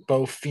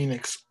both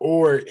Phoenix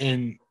or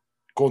in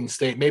Golden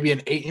State. Maybe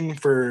an Ayton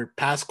for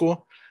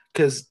Pascal,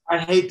 because I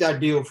hate that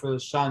deal for the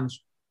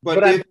Suns.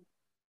 But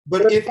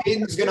if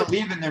Ayton's going to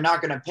leave and they're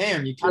not going to pay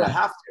him, you kind of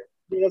have to.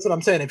 Yeah, that's what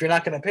I'm saying. If you're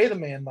not going to pay the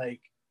man,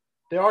 like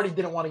they already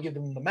didn't want to give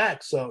him the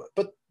max, so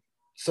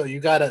you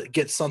got to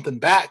get something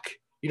back.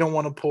 You don't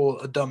want to pull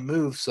a dumb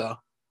move. So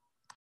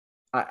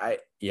I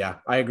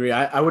agree.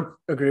 I would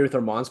agree with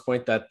Armand's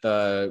point that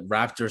the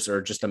Raptors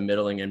are just a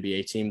middling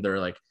NBA team. They're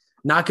like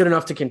not good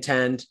enough to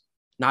contend,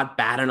 not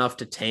bad enough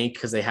to tank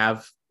because they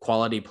have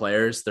quality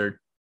players. They're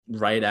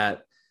right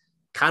at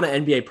kind of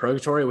NBA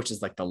purgatory, which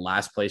is like the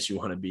last place you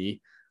want to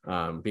be,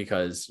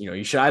 because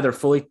you should either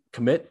fully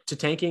commit to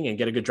tanking and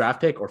get a good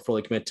draft pick or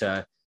fully commit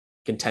to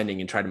contending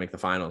and try to make the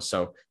finals.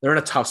 So they're in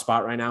a tough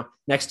spot right now.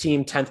 Next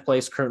team, 10th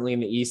place currently in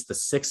the East, the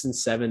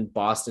 6-7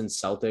 Boston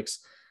Celtics.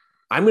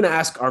 I'm going to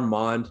ask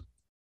Armand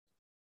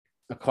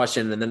a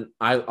question, and then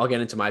I'll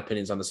get into my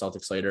opinions on the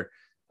Celtics later.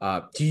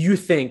 Do you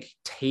think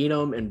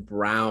Tatum and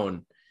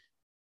Brown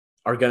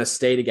are going to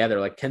stay together?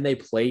 Like, can they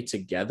play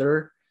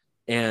together?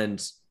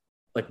 And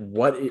like,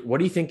 what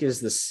do you think is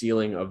the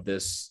ceiling of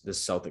this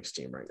Celtics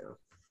team right now?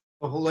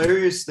 The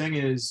hilarious thing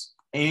is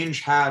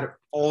Ainge had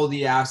all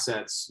the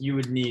assets you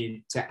would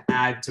need to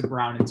add to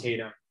Brown and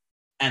Tatum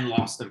and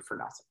lost them for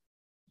nothing.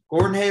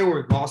 Gordon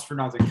Hayward lost for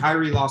nothing.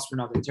 Kyrie lost for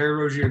nothing. Terry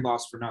Rozier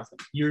lost for nothing.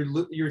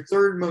 Your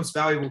third most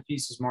valuable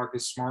piece is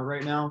Marcus Smart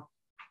right now.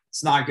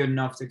 It's not good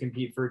enough to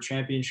compete for a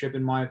championship,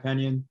 in my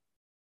opinion.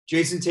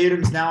 Jason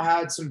Tatum's now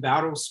had some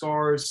battle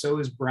scars. So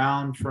is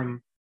Brown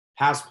from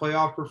past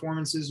playoff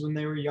performances when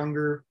they were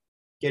younger,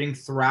 getting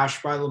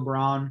thrashed by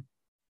LeBron.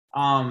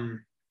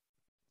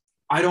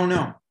 I don't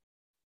know.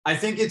 I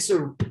think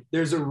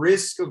there's a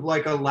risk of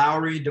like a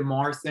Lowry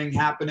DeMar thing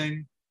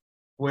happening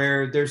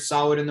where they're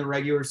solid in the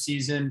regular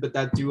season, but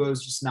that duo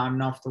is just not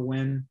enough to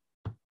win.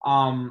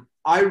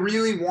 I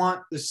really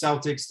want the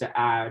Celtics to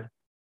add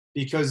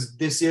because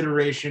this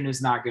iteration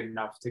is not good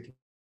enough to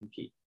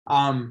compete.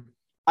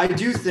 I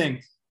do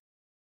think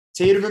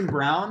Tatum and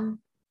Brown,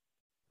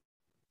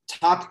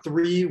 top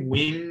 3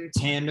 wing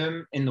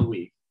tandem in the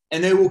league.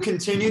 And they will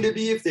continue to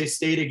be if they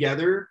stay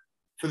together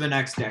for the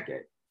next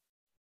decade.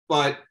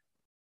 But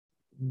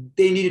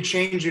they need to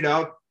change it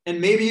up. And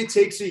maybe it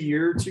takes a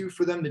year or two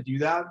for them to do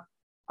that.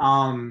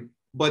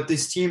 But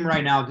this team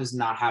right now does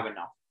not have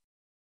enough.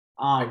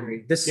 I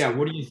agree.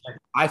 What do you think?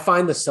 I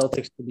find the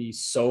Celtics to be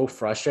so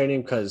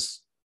frustrating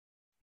because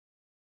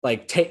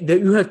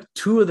you have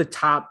 2 of the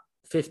top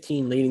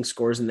 15 leading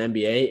scorers in the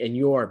NBA and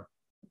you are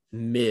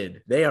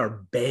mid. They are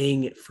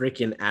bang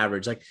freaking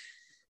average. I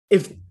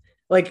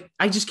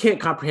just can't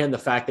comprehend the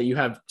fact that you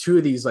have 2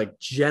 of these like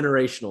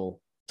generational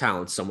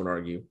talents, some would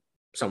argue,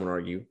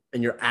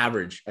 and you're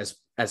average as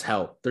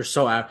hell. They're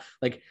so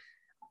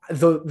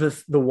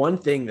the one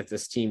thing that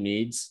this team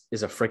needs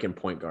is a freaking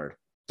point guard.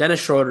 Dennis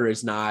Schroeder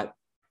he's not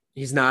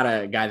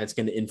a guy that's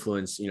going to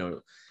influence,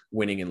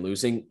 winning and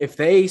losing. If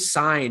they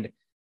signed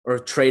or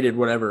traded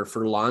whatever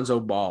for Lonzo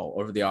Ball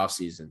over the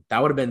offseason,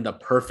 that would have been the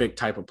perfect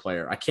type of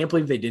player. I can't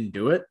believe they didn't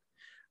do it.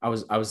 I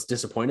was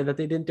disappointed that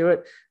they didn't do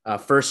it.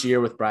 First year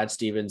with Brad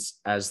Stevens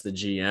as the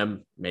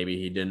GM, maybe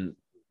he didn't.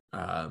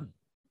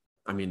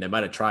 They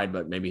might have tried,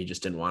 but maybe he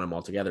just didn't want him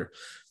altogether.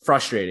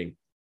 Frustrating.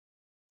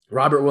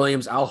 Robert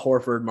Williams, Al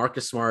Horford,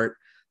 Marcus Smart,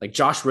 like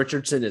Josh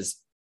Richardson is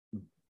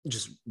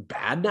just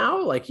bad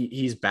now. Like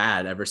he's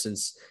bad ever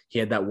since he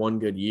had that one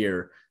good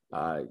year.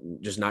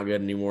 Just not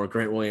good anymore.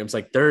 Grant Williams,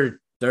 like they're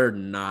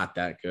not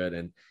that good.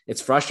 And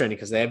it's frustrating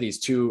because they have these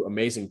 2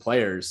 amazing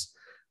players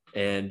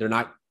and they're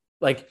not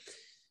like,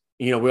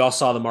 we all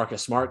saw the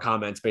Marcus Smart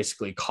comments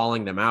basically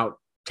calling them out,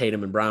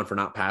 Tatum and Brown, for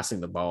not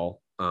passing the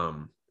ball.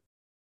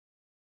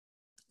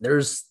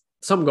 There's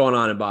something going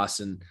on in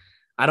Boston.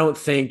 I don't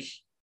think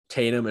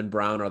Tatum and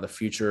Brown are the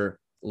future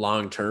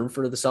long-term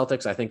for the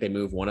Celtics. I think they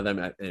move one of them.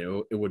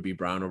 It would be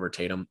Brown over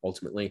Tatum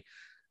ultimately.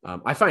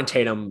 I find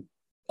Tatum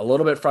a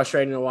little bit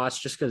frustrating to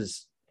watch just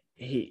because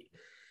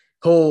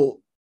he'll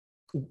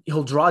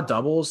he'll draw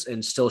doubles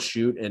and still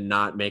shoot and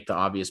not make the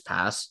obvious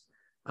pass.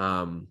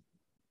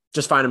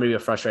 Just find him to be a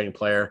frustrating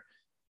player.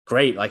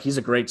 Great. Like, he's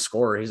a great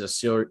scorer. He's a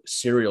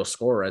serial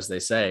scorer, as they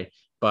say,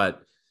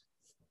 but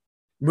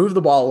move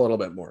the ball a little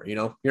bit more.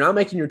 You're not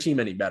making your team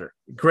any better.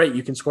 Great.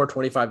 You can score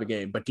 25 a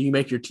game, but do you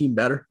make your team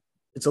better?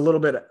 It's a little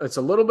bit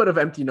of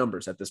empty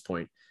numbers at this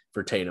point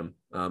for Tatum.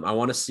 I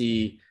want to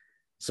see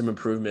some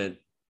improvement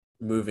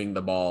moving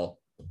the ball.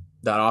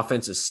 That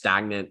offense is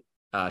stagnant.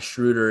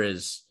 Schroeder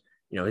is,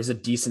 he's a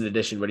decent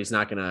addition, but he's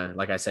not going to,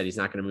 like I said, he's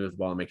not going to move the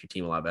ball and make your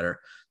team a lot better.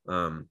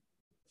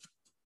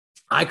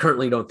 I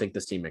currently don't think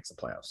this team makes the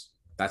playoffs.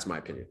 That's my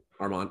opinion.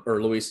 Armand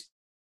or Luis?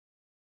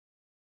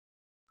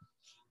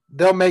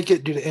 They'll make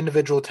it due to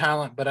individual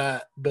talent, but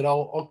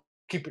I'll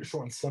keep it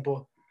short and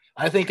simple.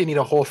 I think they need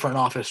a whole front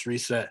office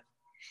reset.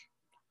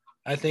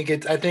 I think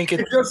it's They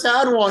just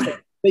had one.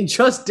 They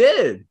just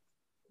did.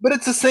 But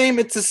it's the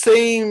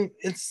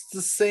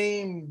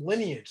same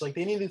lineage. Like,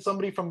 they needed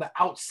somebody from the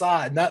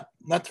outside,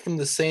 not from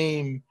the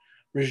same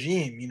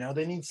regime.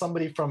 They need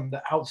somebody from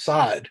the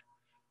outside,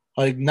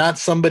 like not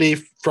somebody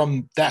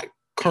from that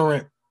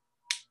current,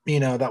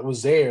 that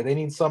was there. They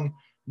need some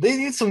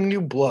new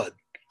blood.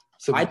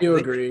 So I do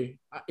agree.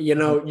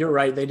 You're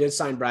right. They did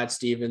sign Brad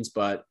Stevens,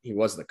 but he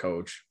was the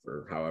coach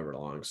for however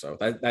long. So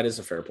that is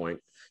a fair point.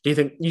 Do you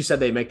think you said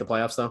they make the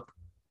playoffs though?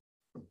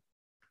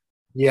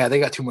 Yeah, they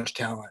got too much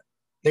talent.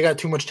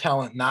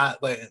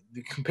 Not like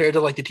compared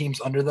to like the teams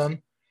under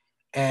them.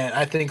 And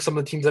I think some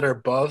of the teams that are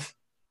above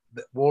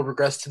will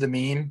regress to the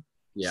mean.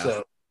 Yeah.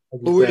 So,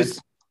 Luis,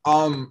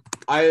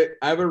 I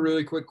have a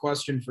really quick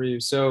question for you.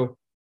 So,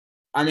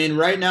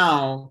 right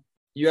now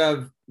you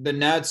have the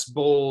Nets,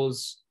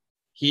 Bulls,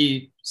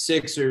 Heat,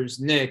 Sixers,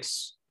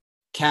 Knicks,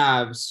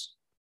 Cavs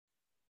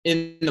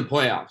in the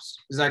playoffs.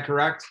 Is that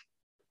correct?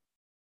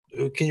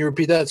 Can you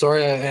repeat that?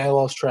 Sorry, I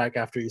lost track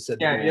after you said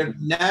that. Yeah, you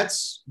have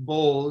Nets,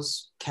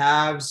 Bulls,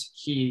 Cavs,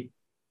 Heat,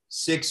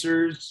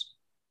 Sixers,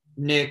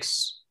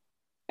 Knicks,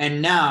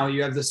 and now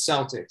you have the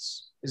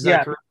Celtics. Is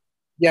that correct?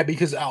 Yeah,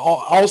 because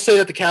I'll say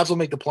that the Cavs will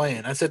make the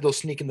play-in. I said they'll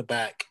sneak in the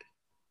back.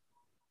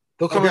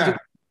 They'll come in.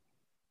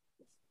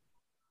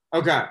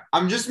 Okay.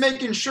 I'm just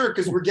making sure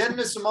because we're getting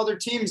to some other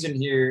teams in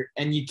here,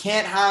 and you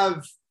can't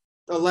have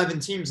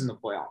 11 teams in the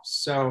playoffs.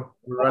 So,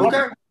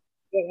 okay.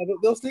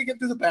 They'll sneak in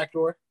through the back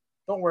door.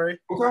 Don't worry.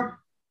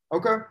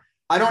 Okay.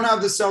 I don't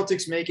have the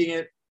Celtics making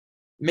it.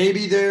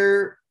 Maybe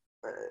they're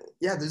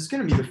this is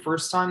going to be the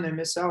first time they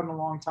miss out in a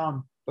long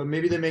time, but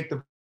maybe they make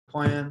the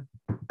plan.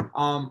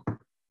 I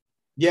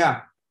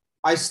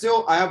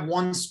have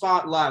one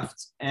spot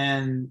left,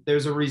 and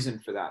there's a reason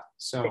for that.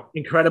 So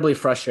incredibly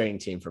frustrating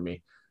team for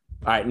me.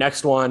 All right,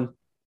 next one.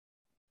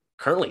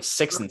 Currently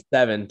 6 and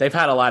 7. They've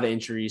had a lot of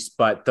injuries,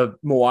 but the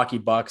Milwaukee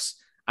Bucks,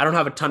 I don't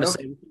have a ton to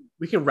say.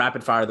 We can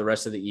rapid fire the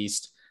rest of the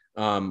East.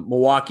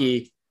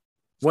 Milwaukee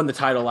won the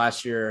title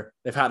last year.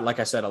 They've had, like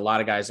I said, a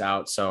lot of guys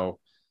out. So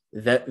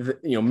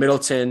that,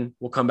 Middleton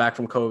will come back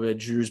from COVID.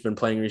 Drew's been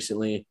playing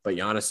recently, but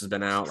Giannis has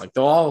been out. Like,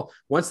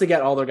 once they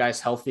get all their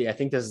guys healthy, I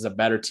think this is a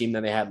better team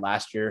than they had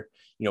last year,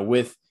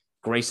 with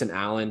Grayson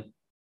Allen,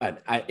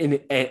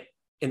 an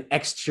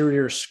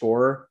exterior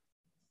scorer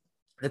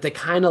that they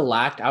kind of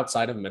lacked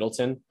outside of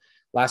Middleton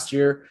last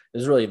year.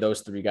 There's really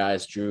those three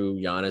guys, Drew,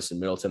 Giannis, and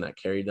Middleton, that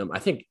carried them. I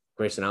think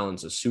Grayson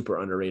Allen's a super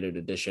underrated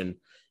addition,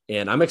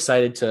 and I'm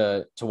excited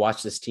to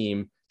watch this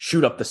team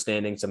shoot up the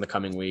standings in the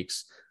coming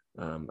weeks.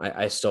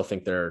 I still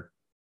think they're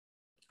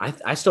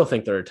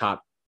a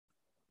top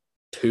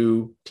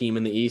 2 team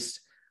in the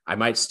East. I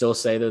might still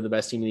say they're the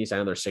best team in the East. I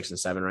know they're 6 and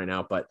 7 right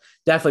now, but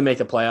definitely make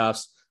the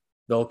playoffs.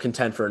 They'll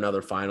contend for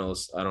another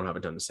finals. I don't have a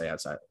ton to say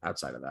outside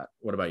of that.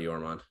 What about you,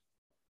 Armand?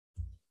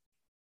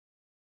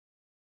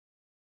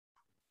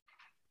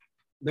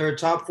 They're a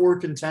top 4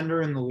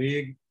 contender in the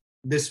league.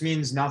 This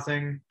means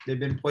nothing. They've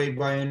been plagued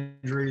by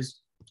injuries.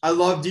 I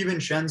love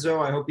DiVincenzo.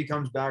 I hope he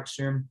comes back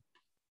soon.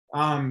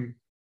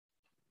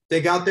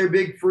 They got their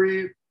big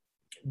three.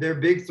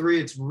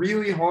 It's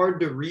really hard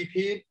to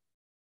repeat.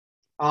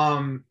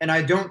 And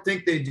I don't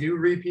think they do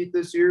repeat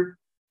this year,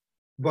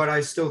 but I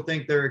still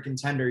think they're a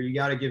contender. You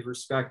got to give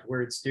respect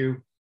where it's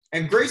due.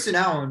 And Grayson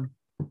Allen,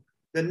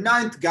 the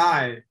 9th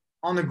guy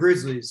on the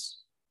Grizzlies,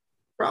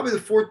 probably the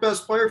 4th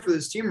best player for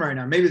this team right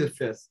now, maybe the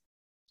 5th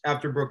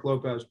after Brook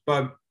Lopez.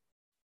 But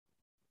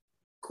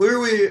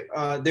clearly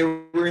they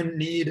were in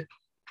need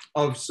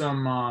of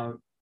some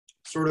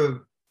sort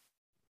of,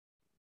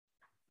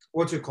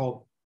 what's it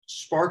called?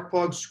 Spark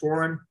plug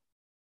scoring.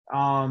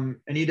 And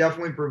he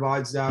definitely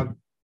provides that.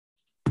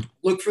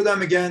 Look for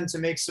them again to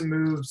make some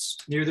moves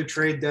near the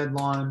trade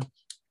deadline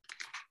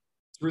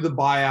through the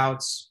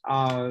buyouts.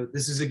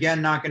 This is,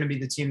 again, not going to be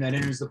the team that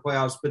enters the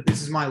playoffs, but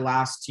this is my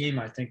last team,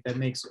 I think, that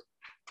makes it.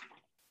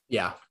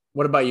 Yeah.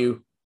 What about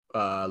you,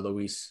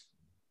 Luis?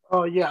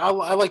 Oh, yeah,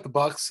 I like the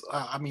Bucks.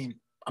 I'm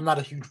not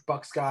a huge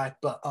Bucks guy,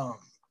 but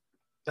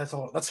that's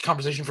a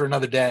conversation for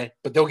another day.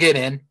 But they'll get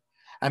in.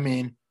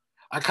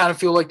 I kind of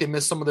feel like they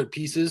missed some of their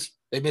pieces.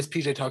 They missed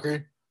PJ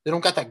Tucker. They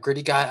don't got that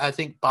gritty guy. I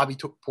think Bobby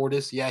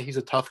Portis, yeah, he's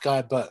a tough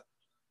guy, but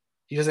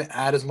he doesn't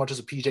add as much as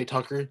a PJ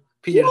Tucker.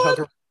 PJ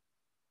Tucker.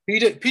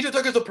 PJ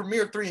Tucker's a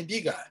premier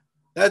 3-and-D guy.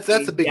 That's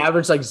a big. He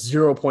averaged like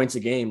 0 points a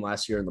game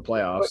last year in the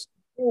playoffs.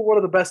 One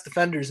of the best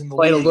defenders in the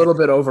Played league. a little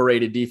bit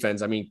overrated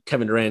defense. I mean,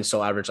 Kevin Durant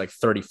still averaged like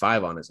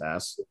 35 on his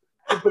ass.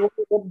 But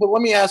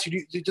let me ask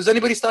you: does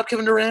anybody stop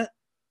Kevin Durant?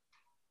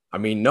 I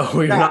mean, no,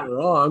 you're not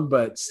wrong,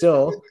 but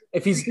still,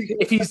 if he's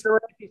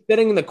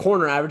sitting in the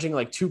corner, averaging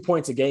like 2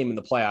 points a game in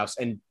the playoffs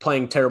and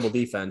playing terrible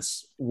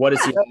defense, what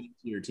is he adding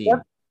to your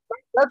team?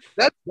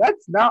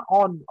 That's not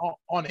on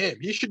him.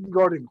 He should be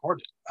guarding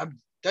Harden.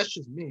 That's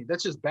just me.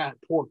 That's just bad,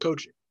 poor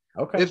coaching.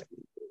 Okay.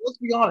 Let's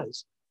be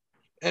honest.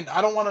 And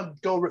I don't want to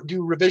go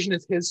do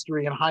revisionist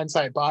history and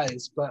hindsight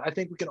bias, but I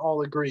think we can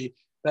all agree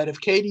that if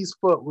KD's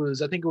foot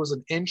was, I think it was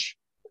an inch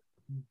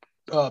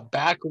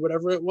back or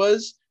whatever it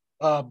was,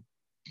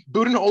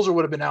 Budenholzer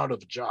would have been out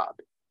of a job.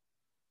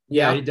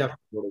 Yeah, he definitely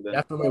would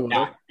have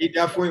been. He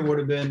definitely would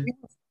have been.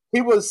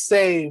 He was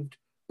saved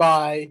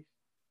by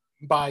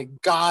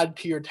God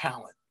tier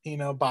talent,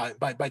 by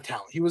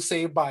talent. He was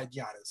saved by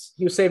Giannis.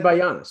 He was saved by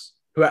Giannis,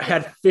 who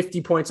had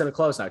 50 points in a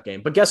closeout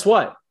game. But guess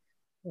what?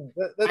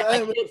 I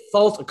can't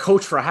fault a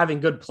coach for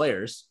having good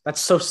players. That's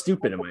so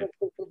stupid in my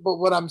opinion. But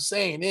what I'm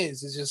saying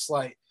is just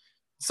like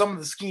some of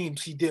the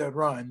schemes he did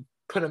run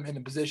put him in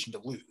a position to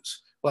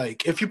lose.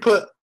 Like if you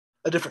put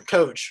a different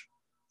coach,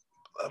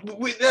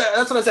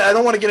 that's what I said. I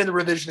don't want to get into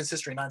revisionist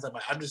history.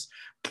 I'm just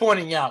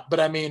pointing out. But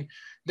I mean,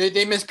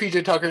 they miss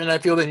PJ Tucker, and I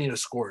feel they need a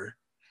scorer.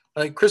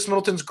 Like Chris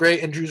Middleton's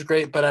great and Drew's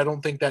great, but I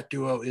don't think that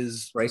duo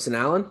is. Grayson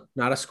Allen,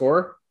 not a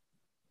scorer.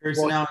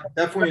 Grayson Allen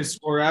definitely a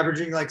scorer,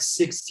 averaging like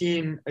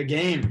 16 a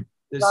game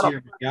this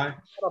year, guy.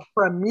 Not a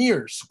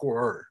premier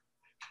scorer.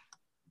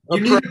 You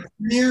need a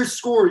premier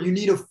scorer. You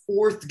need a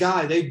fourth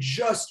guy. They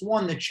just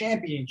won the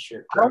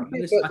championship. But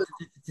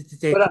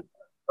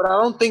I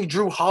don't think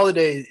Drew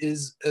Holiday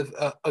is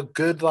a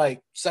good like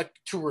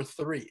 2 or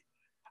 3.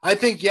 I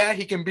think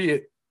he can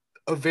be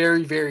a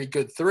very, very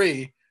good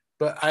 3,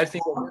 but I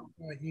think at this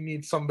point you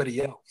need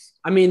somebody else.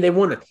 I mean, they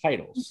won a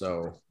title,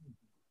 so.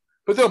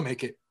 But they'll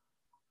make it.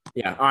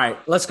 Yeah. All right.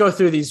 Let's go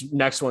through these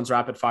next ones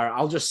rapid fire.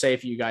 I'll just say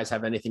if you guys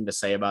have anything to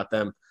say about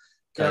them,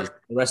 because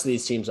the rest of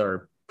these teams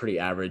are pretty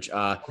average.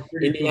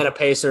 Indiana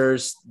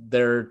Pacers,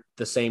 they're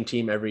the same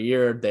team every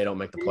year. They don't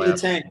make the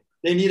playoffs.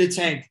 They need a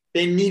tank.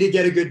 They need to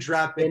get a good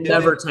draft pick. They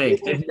never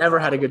tank. They've never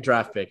had a good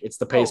draft pick. It's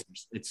the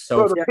Pacers. It's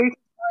so. The Pacers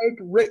hired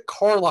Rick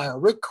Carlisle.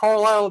 Rick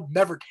Carlisle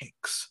never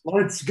tanks.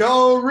 Let's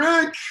go,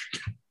 Rick.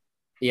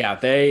 Yeah,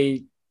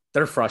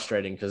 they're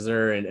frustrating because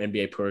they're in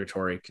NBA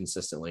purgatory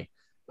consistently.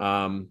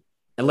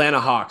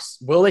 Atlanta Hawks.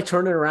 Will they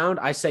turn it around?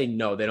 I say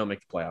no. They don't make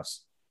the playoffs,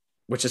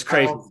 which is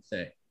crazy to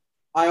say.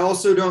 I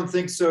also don't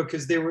think so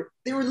because they were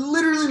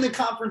literally in the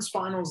conference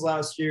finals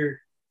last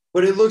year,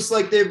 but it looks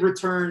like they've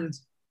returned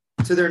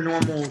to their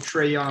normal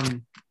Trae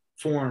Young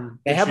form.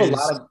 They have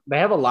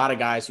a lot of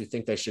guys who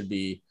think they should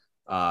be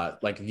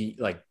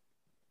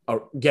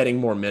getting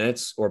more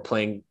minutes or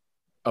playing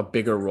a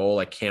bigger role,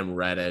 like Cam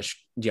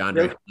Reddish,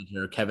 DeAndre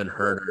Hunter, Kevin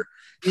Huerter.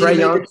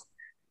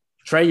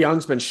 Trae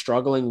Young's been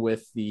struggling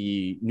with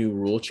the new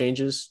rule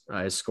changes.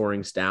 His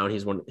scoring's down.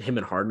 Him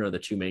and Harden are the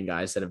two main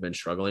guys that have been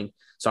struggling.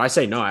 So I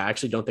say no. I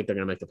actually don't think they're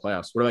going to make the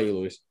playoffs. What about you,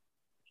 Luis?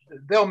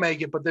 They'll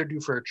make it, but they're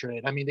due for a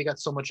trade. I mean, they got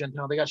so much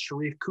intel. They got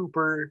Sharif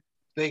Cooper.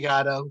 They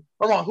got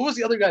who was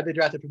the other guy they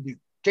drafted from Duke?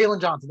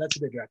 Jalen Johnson. That's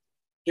who they drafted.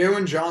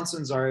 Jalen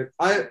Johnson's all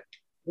right.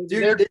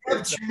 They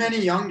have too many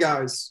young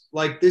guys.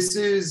 Like this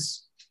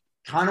is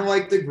kind of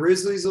like the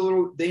Grizzlies a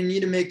little. They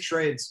need to make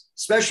trades,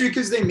 especially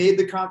because they made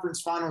the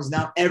conference finals.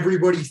 Now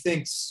everybody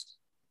thinks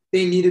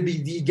they need to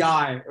be the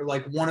guy or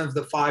like one of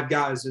the 5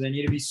 guys, or they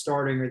need to be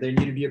starting, or they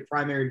need to be a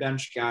primary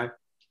bench guy.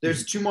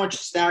 There's too much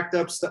stacked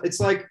up stuff. It's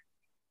like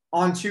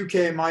on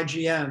 2K, my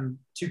GM,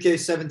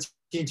 2K17,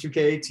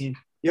 2K18.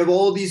 You have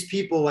all these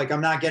people like, I'm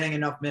not getting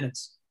enough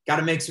minutes. Got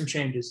to make some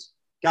changes.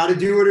 Got to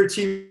do what our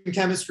team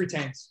chemistry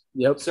taints.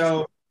 Yep.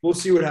 So we'll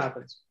see what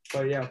happens.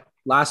 But yeah.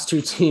 Last 2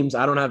 teams,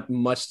 I don't have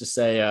much to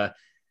say.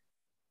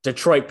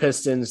 Detroit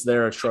Pistons,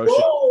 they're atrocious.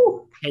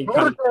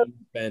 Has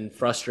been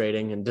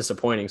frustrating and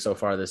disappointing so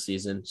far this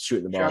season,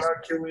 shooting the ball. Shout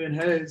out Killian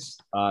Hayes.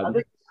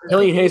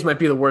 Killian Hayes might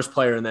be the worst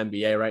player in the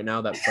NBA right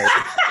now. That plays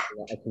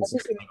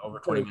consistently over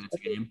 20 minutes a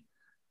game.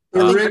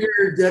 The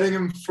ringer getting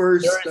him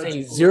first. There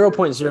is a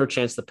 0.0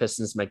 chance the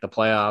Pistons make the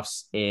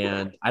playoffs,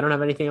 and I don't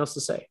have anything else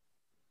to say.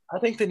 I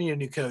think they need a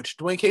new coach.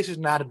 Dwayne Casey's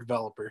not a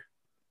developer.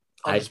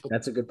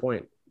 That's a good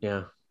point.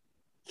 Yeah.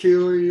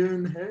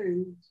 Killian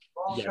Hayes.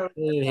 Yeah,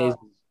 Killian Hayes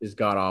is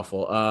god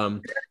awful.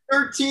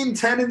 13,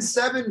 10, and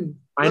 7.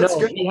 I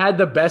know he had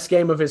the best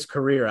game of his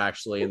career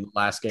actually in the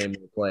last game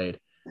he played.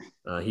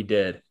 He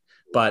did,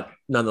 but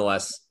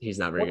nonetheless, he's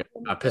not very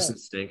good.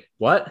 Pistons stink.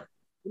 What?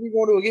 When you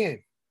going to a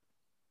game?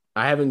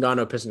 I haven't gone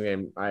to a Pistons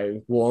game.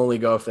 I will only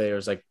go if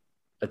there's like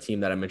a team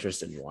that I'm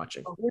interested in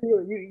watching.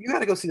 You got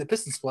to go see the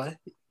Pistons play.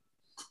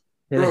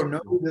 Bro,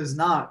 no, he does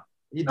not.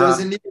 He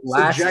doesn't need to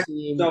subject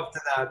himself to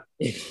that.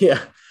 Yeah.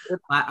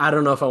 I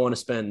don't know if I want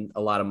to spend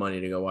a lot of money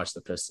to go watch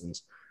the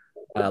Pistons.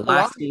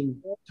 Last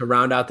team to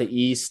round out the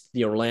East,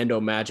 the Orlando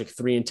Magic,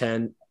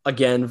 3-10.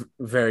 Again,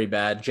 very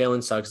bad.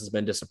 Jalen Suggs has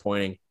been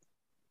disappointing.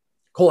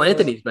 Cole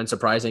Anthony's been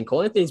surprising.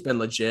 Cole Anthony's been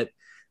legit.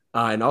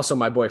 And also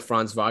my boy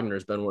Franz Wagner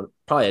has been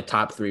probably a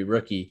top 3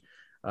 rookie.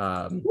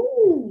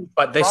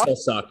 But they still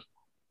suck.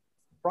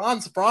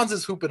 Franz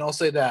is hooping. I'll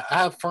say that. I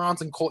have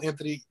Franz and Cole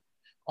Anthony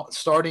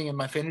starting in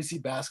my fantasy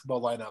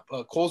basketball lineup.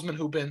 Cole's been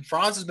hooping.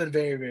 Franz has been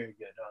very, very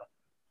good.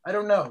 I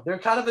don't know. They're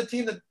kind of a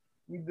team that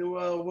we do.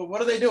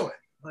 What are they doing?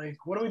 Like,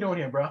 what are we doing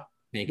here, bro?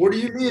 What do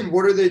you mean?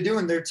 What are they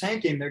doing? They're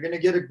tanking. They're going to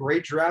get a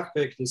great draft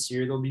pick this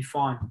year. They'll be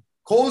fine.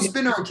 Cole's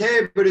been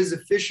okay, but his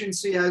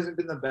efficiency hasn't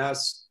been the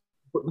best.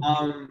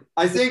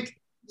 I think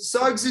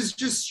Suggs is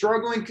just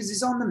struggling because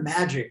he's on the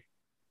Magic.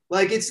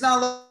 Like, it's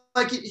not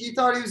like he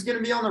thought he was going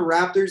to be on the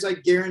Raptors. I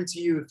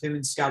guarantee you if him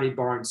and Scotty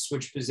Barnes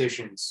switch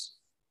positions,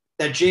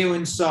 that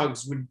Jalen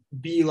Suggs would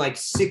be like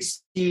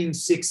 16,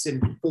 6,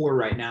 and 4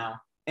 right now,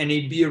 and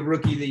he'd be a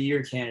Rookie of the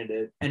Year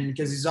candidate. And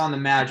because he's on the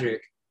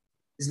Magic,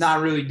 he's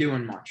not really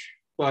doing much.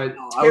 But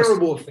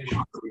terrible efficiency.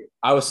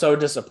 I was so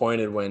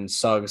disappointed when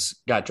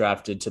Suggs got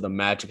drafted to the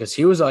Magic because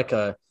he was like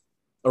a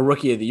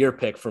Rookie of the Year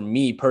pick for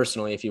me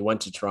personally if he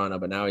went to Toronto,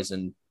 but now he's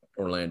in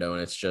Orlando,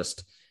 and it's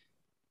just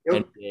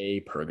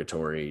NBA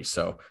purgatory.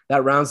 So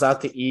that rounds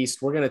out the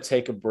East. We're going to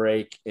take a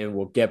break, and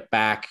we'll get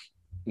back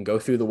and go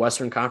through the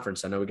Western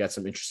Conference. I know we got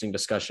some interesting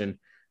discussion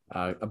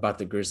about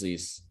the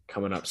Grizzlies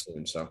coming up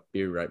soon, so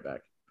be right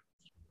back.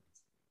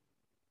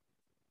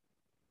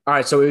 All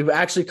right, so we've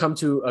actually come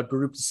to a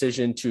group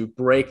decision to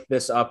break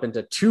this up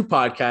into 2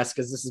 podcasts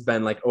because this has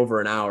been like over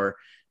an hour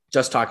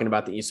just talking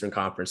about the Eastern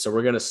Conference. So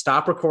we're going to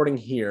stop recording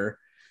here,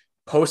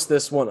 post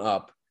this one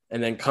up,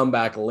 and then come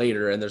back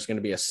later, and there's going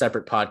to be a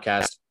separate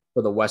podcast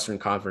for the Western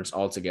Conference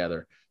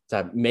altogether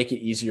to make it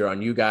easier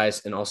on you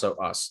guys and also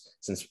us,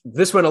 since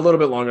this went a little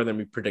bit longer than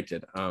we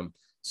predicted.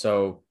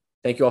 So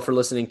thank you all for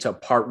listening to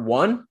part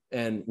 1,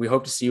 and we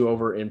hope to see you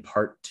over in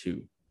part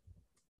 2.